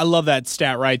 Yeah, I love that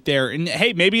stat right there. And,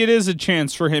 hey, maybe it is a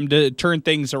chance for him to turn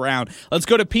things around. Let's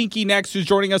go to Pinky next, who's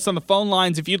joining us on the phone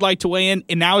lines. If you'd like to weigh in,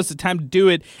 and now is the time to do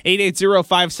it,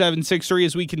 880-5763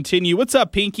 as we continue. What's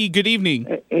up, Pinky? Good evening.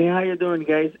 Hey, how you doing,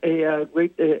 guys? Hey,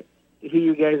 great to hear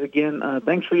you guys again.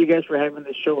 Thanks for you guys for having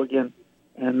this show again.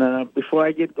 And before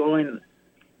I get going,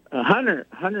 Hunter,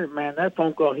 man, that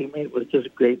phone call he made was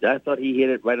just great. I thought he hit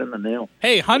it right on the nail.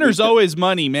 Hey, Hunter's always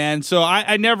money, man. So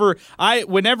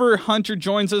whenever Hunter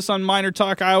joins us on Miner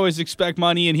Talk, I always expect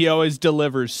money, and he always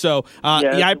delivers. So,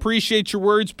 I appreciate your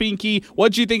words, Pinky.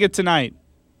 What'd you think of tonight?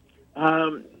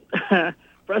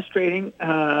 Frustrating.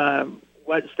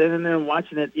 Standing there and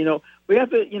watching it. We have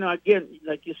to, again,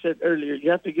 like you said earlier,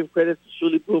 you have to give credit to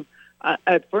Souley Boum.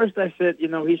 At first, I said,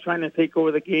 he's trying to take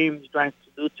over the game. He's trying to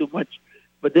do too much.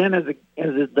 But then as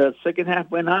the second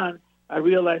half went on, I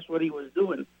realized what he was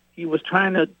doing. He was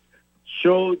trying to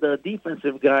show the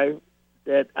defensive guy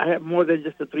that I have more than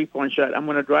just a three-point shot. I'm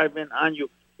going to drive in on you,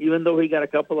 even though he got a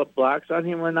couple of blocks on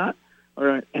him or not.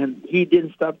 And he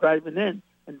didn't stop driving in,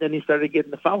 and then he started getting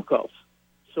the foul calls.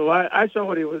 So I saw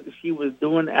what he was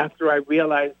doing after I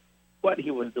realized what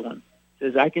he was doing. He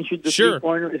says, I can shoot the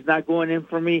three-pointer. It's not going in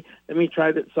for me. Let me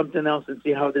try something else and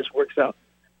see how this works out.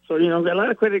 So, a lot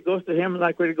of credit goes to him. A lot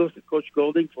of credit goes to Coach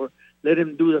Golding for letting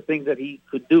him do the things that he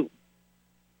could do.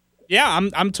 Yeah,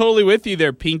 I'm totally with you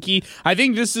there, Pinky. I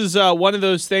think this is one of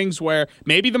those things where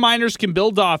maybe the Miners can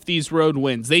build off these road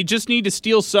wins. They just need to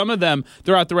steal some of them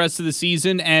throughout the rest of the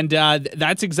season, and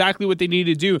that's exactly what they need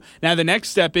to do. Now, the next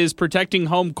step is protecting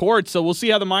home court, so we'll see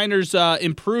how the Miners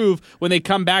improve when they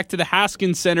come back to the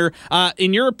Haskins Center.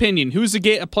 In your opinion, who's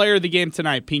a player of the game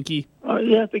tonight, Pinky?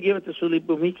 You have to give it to Souley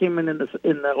Boum. He came in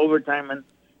the overtime and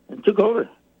took over.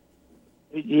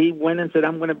 He went and said,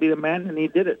 I'm going to be the man, and he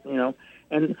did it,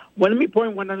 And let me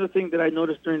point one other thing that I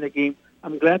noticed during the game.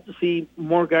 I'm glad to see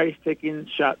more guys taking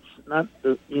shots.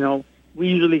 We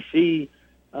usually see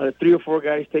 3 or 4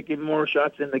 guys taking more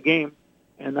shots in the game.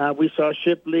 And we saw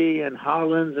Shipley and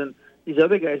Hollins and these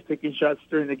other guys taking shots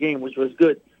during the game, which was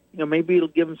good. Maybe it'll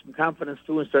give them some confidence,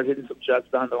 too, and start hitting some shots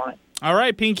down the line. All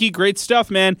right, Pinky, great stuff,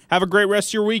 man. Have a great rest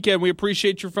of your weekend. We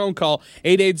appreciate your phone call.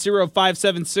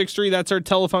 880-5763. That's our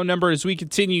telephone number as we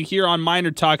continue here on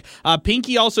Miner Talk.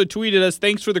 Pinky also tweeted us,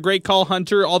 thanks for the great call,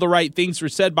 Hunter. All the right things were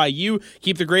said by you.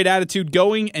 Keep the great attitude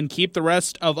going and keep the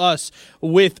rest of us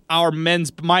with our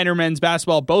Miner men's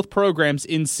basketball, both programs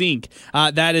in sync.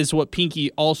 That is what Pinky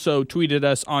also tweeted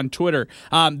us on Twitter.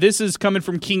 This is coming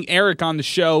from King Eric on the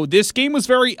show. This game was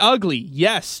very ugly.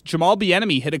 Yes, Jamal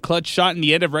Bieniemy hit a clutch shot in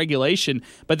the end of regulation,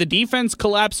 but the defense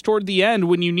collapsed toward the end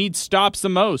when you need stops the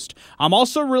most. I'm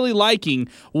also really liking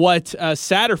what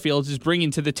Satterfield is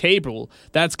bringing to the table.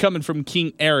 That's coming from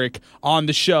King Eric on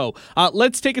the show.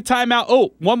 Let's take a timeout.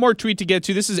 Oh, one more tweet to get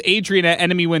to. This is Adrian at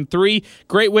Enemy Win 3.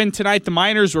 Great win tonight. The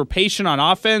Miners were patient on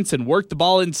offense and worked the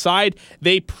ball inside.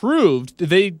 They proved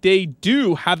they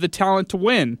do have the talent to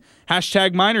win.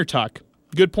 Hashtag Miner Talk.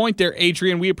 Good point there,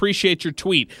 Adrian. We appreciate your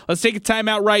tweet. Let's take a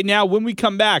timeout right now. When we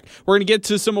come back, we're going to get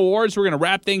to some awards. We're going to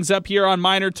wrap things up here on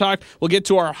Miner Talk. We'll get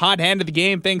to our hot hand of the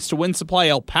game thanks to Win Supply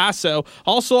El Paso.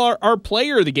 Also, our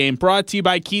player of the game brought to you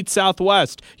by Keats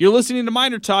Southwest. You're listening to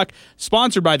Miner Talk,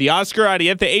 sponsored by the Oscar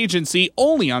Arieta Agency,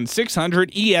 only on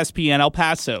 600 ESPN El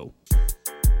Paso.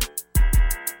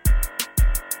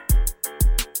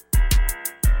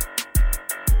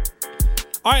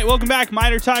 All right, welcome back.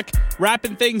 Miner Talk,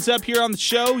 wrapping things up here on the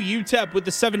show. UTEP with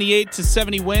the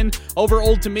 78-70 win over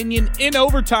Old Dominion in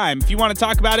overtime. If you want to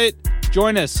talk about it,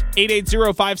 join us,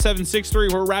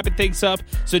 880-5763. We're wrapping things up,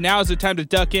 so now is the time to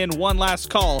duck in one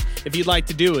last call if you'd like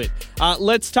to do it.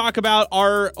 Let's talk about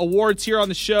our awards here on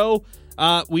the show.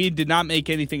 We did not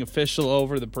make anything official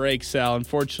over the break, Sal,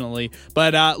 unfortunately.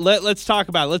 But let's talk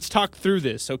about it. Let's talk through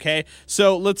this, okay?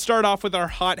 So let's start off with our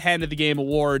Hot Hand of the Game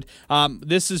award.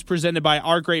 This is presented by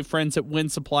our great friends at Win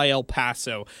Supply El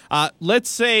Paso.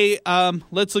 Let's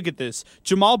look at this.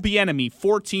 Jamal Bieniemy,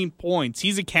 14 points.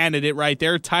 He's a candidate right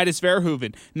there. Titus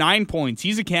Verhoeven, 9 points.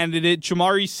 He's a candidate.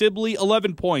 Jamari Sibley,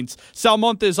 11 points. Sal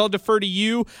Montes, I'll defer to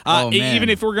you. Even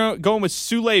if we're going with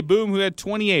Sule Boom, who had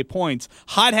 28 points.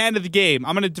 Hot Hand of the Game.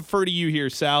 I'm going to defer to you here,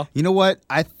 Sal. You know what?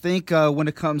 I think when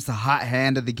it comes to hot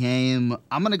hand of the game,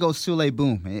 I'm going to go Sule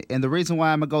Boom. And the reason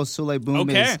why I'm going to go Sule Boom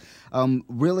is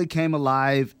really came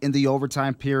alive in the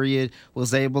overtime period,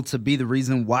 was able to be the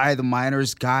reason why the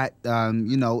Miners got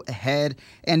ahead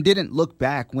and didn't look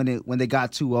back when they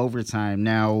got to overtime.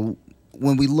 Now,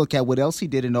 when we look at what else he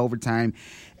did in overtime,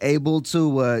 able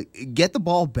to get the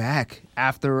ball back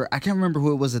after, I can't remember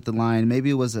who it was at the line.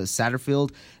 Maybe it was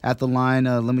Satterfield at the line.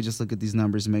 Let me just look at these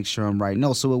numbers and make sure I'm right.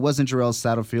 No, so it wasn't Jarrell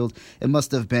Satterfield. It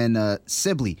must have been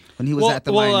Sibley when he was at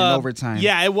the line in overtime.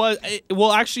 Yeah, it was.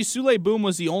 Actually, Sule Boom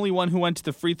was the only one who went to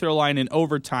the free throw line in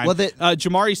overtime. Well,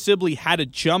 Jamari Sibley had a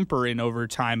jumper in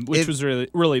overtime, which was really,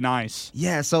 really nice.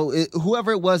 Yeah, so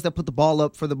whoever it was that put the ball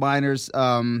up for the Miners,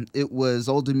 it was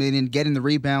Old Dominion getting the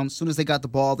rebound. As soon as they got the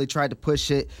ball, they tried to push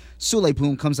it. Sule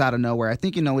Boom comes out of nowhere. I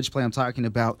think you know which play I'm talking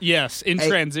about. Yes, in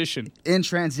transition. In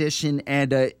transition,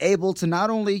 and able to not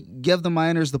only give the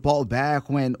Miners the ball back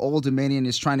when Old Dominion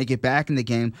is trying to get back in the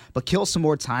game, but kill some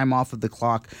more time off of the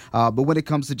clock. But when it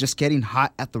comes to just getting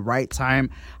hot at the right time,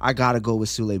 I got to go with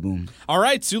Sule Boom. All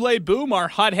right, Sule Boom, our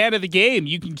hot hand of the game.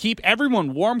 You can keep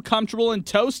everyone warm, comfortable, and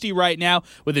toasty right now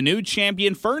with a new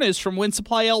Champion furnace from Win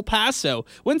Supply El Paso.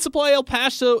 Win Supply El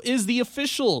Paso is the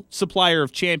official supplier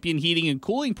of Champion heating and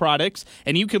cooling products,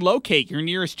 and you can locate your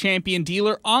nearest Champion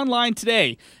dealer online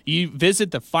today. You visit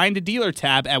the Find a Dealer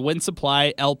tab at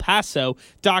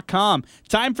winsupplyelpaso.com.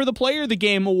 Time for the Player of the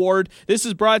Game award. This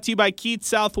is brought to you by Keats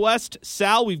Southwest.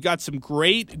 Sal, we've got some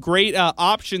great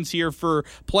options here for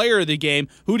Player of the Game.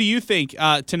 Who do you think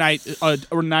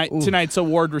tonight's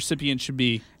award recipient should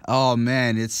be? Oh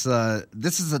man, it's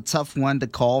this is a tough one to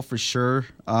call for sure.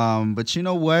 But you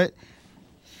know what?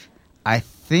 I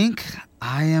think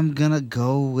I am gonna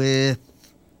go with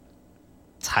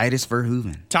Titus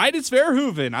Verhoeven. Titus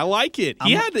Verhoeven, I like it.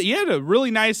 He had a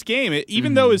really nice game.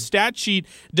 Even though his stat sheet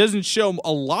doesn't show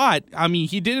a lot, I mean,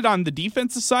 he did it on the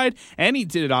defensive side and he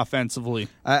did it offensively.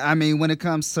 I mean, when it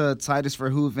comes to Titus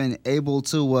Verhoeven, able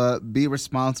to be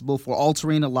responsible for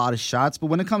altering a lot of shots. But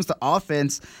when it comes to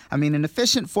offense, I mean, an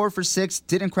efficient 4 for 6,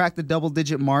 didn't crack the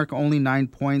double-digit mark, only 9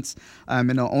 points,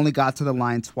 only got to the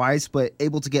line twice, but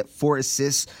able to get 4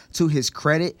 assists to his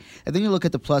credit. And then you look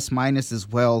at the plus-minus as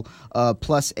well,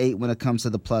 +8 when it comes to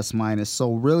the plus-minus.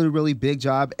 So really, really big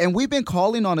job. And we've been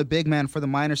calling on a big man for the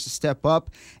Miners to step up.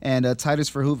 And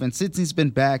Titus Verhoeven, since he's been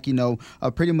back,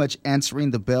 pretty much answering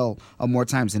the bell more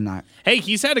times than not. Hey,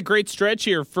 he's had a great stretch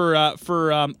here for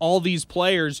all these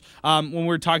players when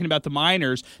we're talking about the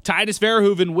Miners. Titus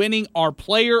Verhoeven winning our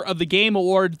Player of the Game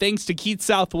award thanks to Keats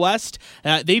Southwest.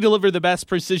 They deliver the best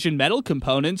precision metal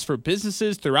components for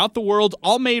businesses throughout the world,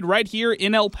 all made right here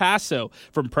in El Paso.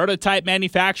 From prototype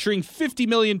manufacturing 50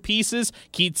 million pieces,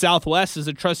 Keats Southwest is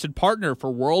a trusted partner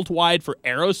for worldwide for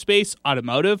aerospace,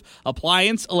 automotive,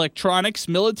 appliance, electronics,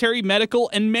 military, medical,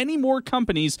 and many more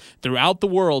companies throughout the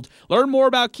world. Learn more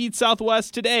about Keats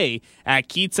Southwest today at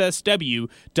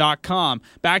KeatsSW.com.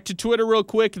 Back to Twitter real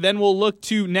quick, then we'll look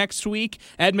to next week.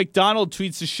 Ed McDonald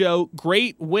tweets the show,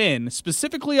 great win,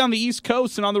 specifically on the East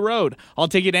Coast and on the road. I'll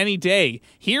take it any day.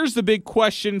 Here's the big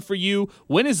question for you.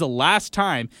 When is the last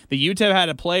time the UTEP had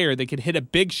a player that could hit a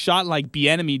big shot like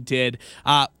Bieniemy did?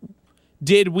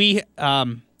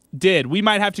 We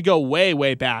might have to go way,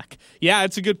 way back. Yeah,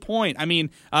 it's a good point. I mean,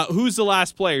 who's the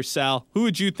last player, Sal? Who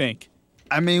would you think?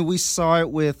 I mean, we saw it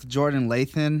with Jordan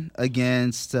Lathan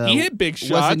against... he hit big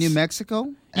shots. Was it New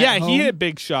Mexico? Yeah, he hit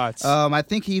big shots. I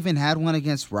think he even had one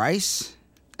against Rice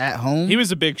at home. He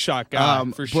was a big shot guy,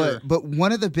 for sure. But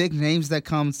one of the big names that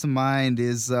comes to mind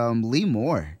is Lee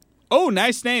Moore. Oh,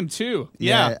 nice name, too.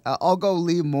 Yeah. I'll go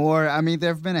Lee Moore. I mean,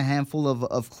 there have been a handful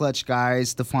of clutch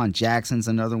guys. Stephon Jackson's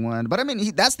another one. But, I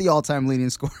mean, that's the all-time leading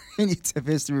scorer in UTEP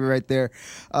history right there.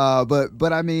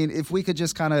 But I mean, if we could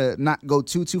just kind of not go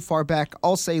too far back,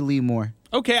 I'll say Lee Moore.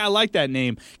 Okay, I like that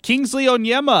name. Kingsley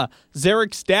Onyema,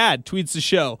 Zarek's dad, tweets the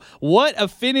show. What a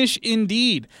finish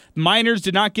indeed. Miners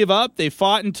did not give up. They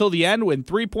fought until the end when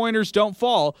three-pointers don't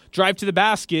fall, drive to the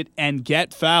basket, and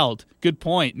get fouled. Good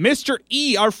point. Mr.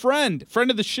 E, our friend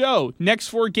of the show. Next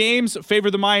 4 games,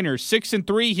 favor the Miners.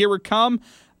 6-3, here we come.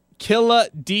 Killa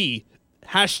D.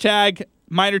 Hashtag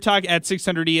Miner Talk at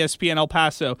 600 ESPN El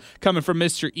Paso, coming from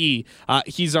Mr. E.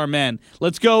 He's our man.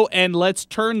 Let's go and let's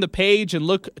turn the page and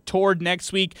look toward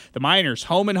next week. The Miners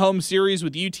home-and-home series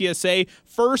with UTSA,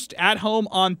 first at home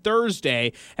on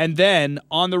Thursday, and then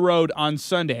on the road on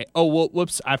Sunday. Oh,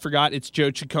 whoops, I forgot. It's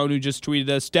Joe Chacon who just tweeted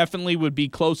us. Definitely would be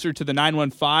closer to the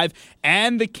 915,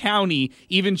 and the county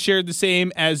even shared the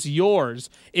same as yours.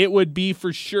 It would be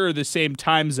for sure the same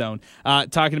time zone,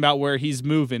 talking about where he's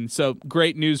moving. So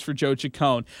great news for Joe Chacon.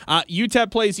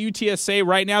 UTEP plays UTSA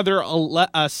right now. They're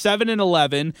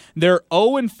 7-11. They're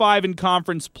 0-5 in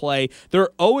conference play. They're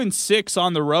 0-6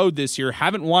 on the road this year.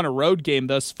 Haven't won a road game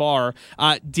thus far.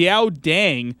 Diao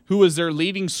Dang, who was their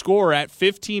leading scorer at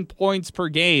 15 points per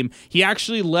game, he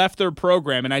actually left their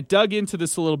program. And I dug into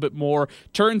this a little bit more.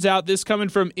 Turns out this coming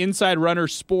from Inside Runner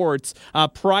Sports.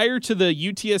 Prior to the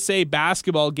UTSA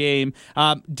basketball game,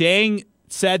 Dang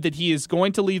said that he is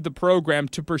going to leave the program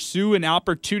to pursue an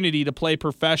opportunity to play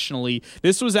professionally.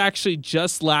 This was actually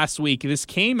just last week. This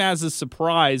came as a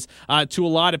surprise to a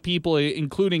lot of people,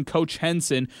 including Coach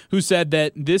Henson, who said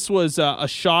that this was a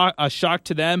shock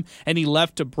to them, and he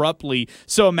left abruptly.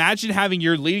 So imagine having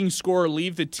your leading scorer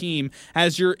leave the team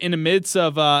as you're in the midst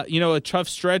of a tough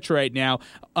stretch right now.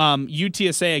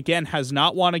 UTSA, again, has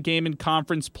not won a game in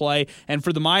conference play, and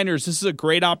for the Miners, this is a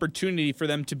great opportunity for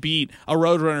them to beat a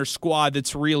Roadrunner squad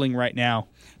that's reeling right now.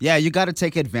 Yeah, you got to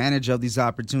take advantage of these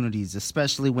opportunities,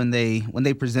 especially when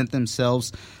they present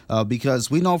themselves,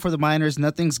 because we know for the Miners,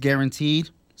 nothing's guaranteed.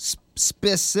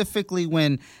 Specifically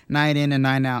when 9 in and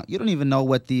 9 out, you don't even know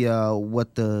what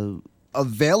the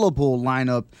available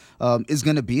lineup is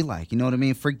going to be like. You know what I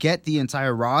mean? Forget the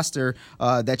entire roster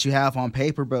that you have on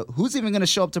paper, but who's even going to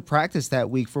show up to practice that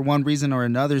week for one reason or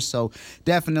another? So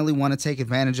definitely want to take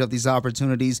advantage of these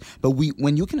opportunities. But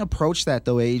when you can approach that,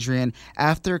 though, Adrian,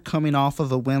 after coming off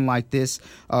of a win like this,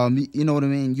 you know what I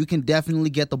mean? You can definitely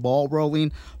get the ball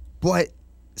rolling. But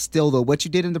still, though, what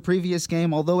you did in the previous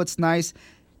game, although it's nice,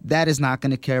 that is not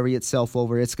going to carry itself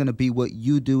over. It's going to be what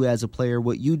you do as a player,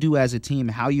 what you do as a team,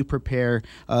 how you prepare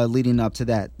leading up to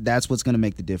that. That's what's going to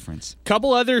make the difference.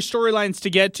 Couple other storylines to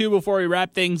get to before we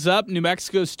wrap things up. New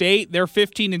Mexico State, they're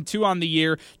 15-2 on the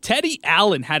year. Teddy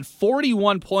Allen had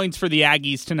 41 points for the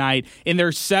Aggies tonight in their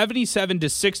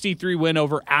 77-63 win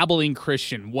over Abilene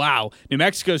Christian. Wow. New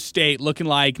Mexico State looking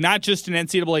like not just an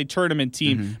NCAA tournament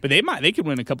team, but they could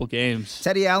win a couple games.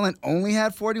 Teddy Allen only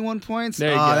had 41 points?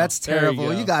 There you go. That's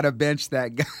terrible. You got to bench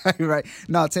that guy, right?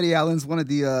 No, Teddy Allen's one of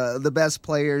the best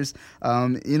players.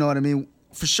 You know what I mean?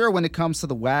 For sure when it comes to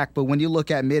the WAC, but when you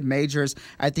look at mid-majors,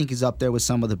 I think he's up there with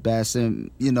some of the best.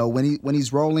 And you know, when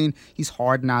he's rolling, he's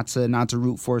hard not to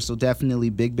root for. So definitely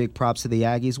big props to the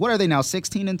Aggies. What are they now?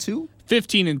 16-2?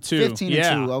 15-2.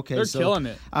 15-2. Okay, they're killing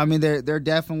it. I mean, they're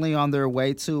definitely on their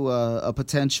way to a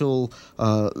potential.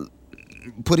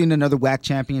 Putting another WAC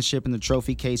championship in the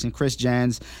trophy case, and Chris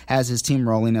Jans has his team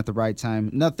rolling at the right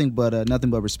time. Nothing but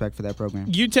respect for that program.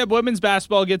 UTEP women's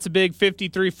basketball gets a big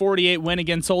 53-48 win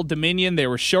against Old Dominion. They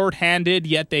were shorthanded,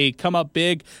 yet they come up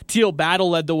big. Teal Battle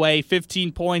led the way,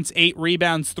 15 points, 8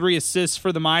 rebounds, 3 assists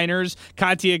for the Miners.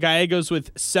 Katia Gallegos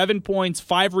with 7 points,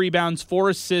 5 rebounds, 4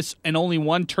 assists, and only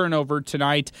 1 turnover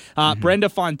tonight. Brenda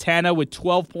Fontana with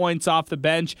 12 points off the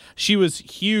bench. She was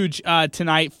huge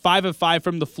tonight, 5 of 5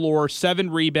 from the floor, 7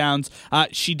 rebounds.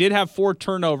 She did have 4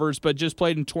 turnovers, but just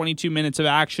played in 22 minutes of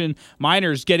action.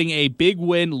 Miners getting a big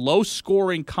win,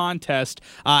 low-scoring contest,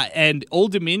 and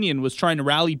Old Dominion was trying to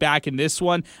rally back in this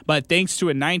one, but thanks to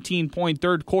a 19-point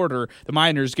third quarter, the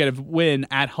Miners get a win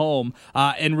at home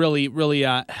and really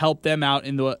help them out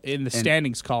in the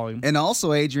standings column. And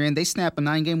also, Adrian, they snap a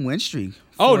 9-game win streak.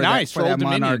 Nice. For that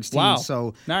Monarchs team. Wow.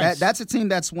 So nice. That's a team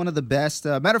that's one of the best.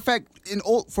 Matter of fact,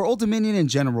 for Old Dominion in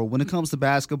general, when it comes to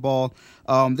basketball,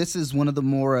 this is one of the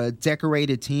more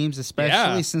decorated teams,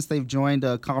 especially since they've joined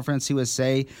Conference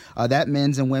USA. That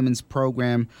men's and women's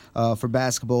program for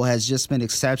basketball has just been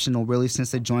exceptional, really,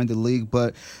 since they joined the league.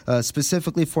 But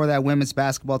specifically for that women's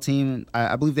basketball team,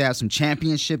 I believe they have some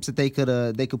championships that they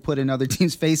could put in other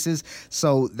teams' faces.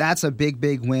 So that's a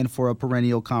big win for a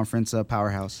perennial conference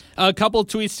powerhouse. A couple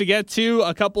tweets to get to,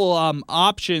 a couple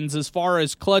options as far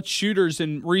as clutch shooters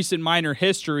in recent Miner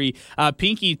history.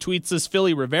 Pinky tweets us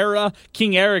Philly Rivera,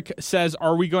 King Eric says,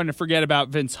 are we going to forget about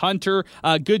Vince Hunter?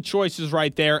 Good choices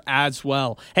right there as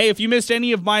well. Hey, if you missed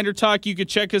any of Miner Talk, you could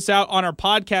check us out on our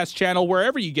podcast channel,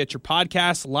 wherever you get your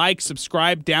podcasts. Like,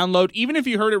 subscribe, download. Even if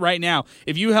you heard it right now,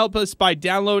 if you help us by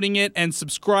downloading it and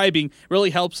subscribing, really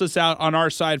helps us out on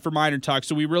our side for Miner Talk.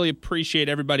 So we really appreciate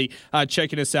everybody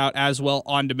checking us out as well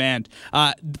on demand.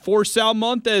 For Sal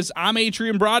Montes, I'm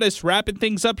Adrian Broadus, wrapping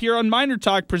things up here on Miner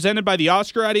Talk, presented by the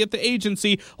Oscar Arieta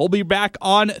Agency. We'll be back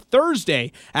on Thursday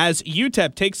as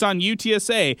UTEP takes on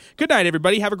UTSA. Good night,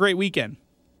 everybody. Have a great weekend.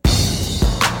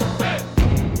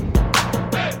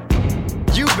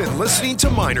 You've been listening to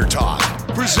Miner Talk,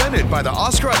 presented by the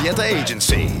Oscar Arieta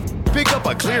Agency. Pick up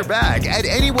a clear bag at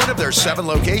any one of their 7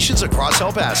 locations across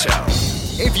El Paso.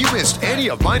 If you missed any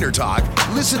of Miner Talk,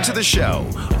 listen to the show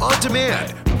on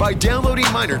demand by downloading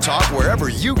Miner Talk wherever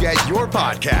you get your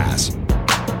podcasts.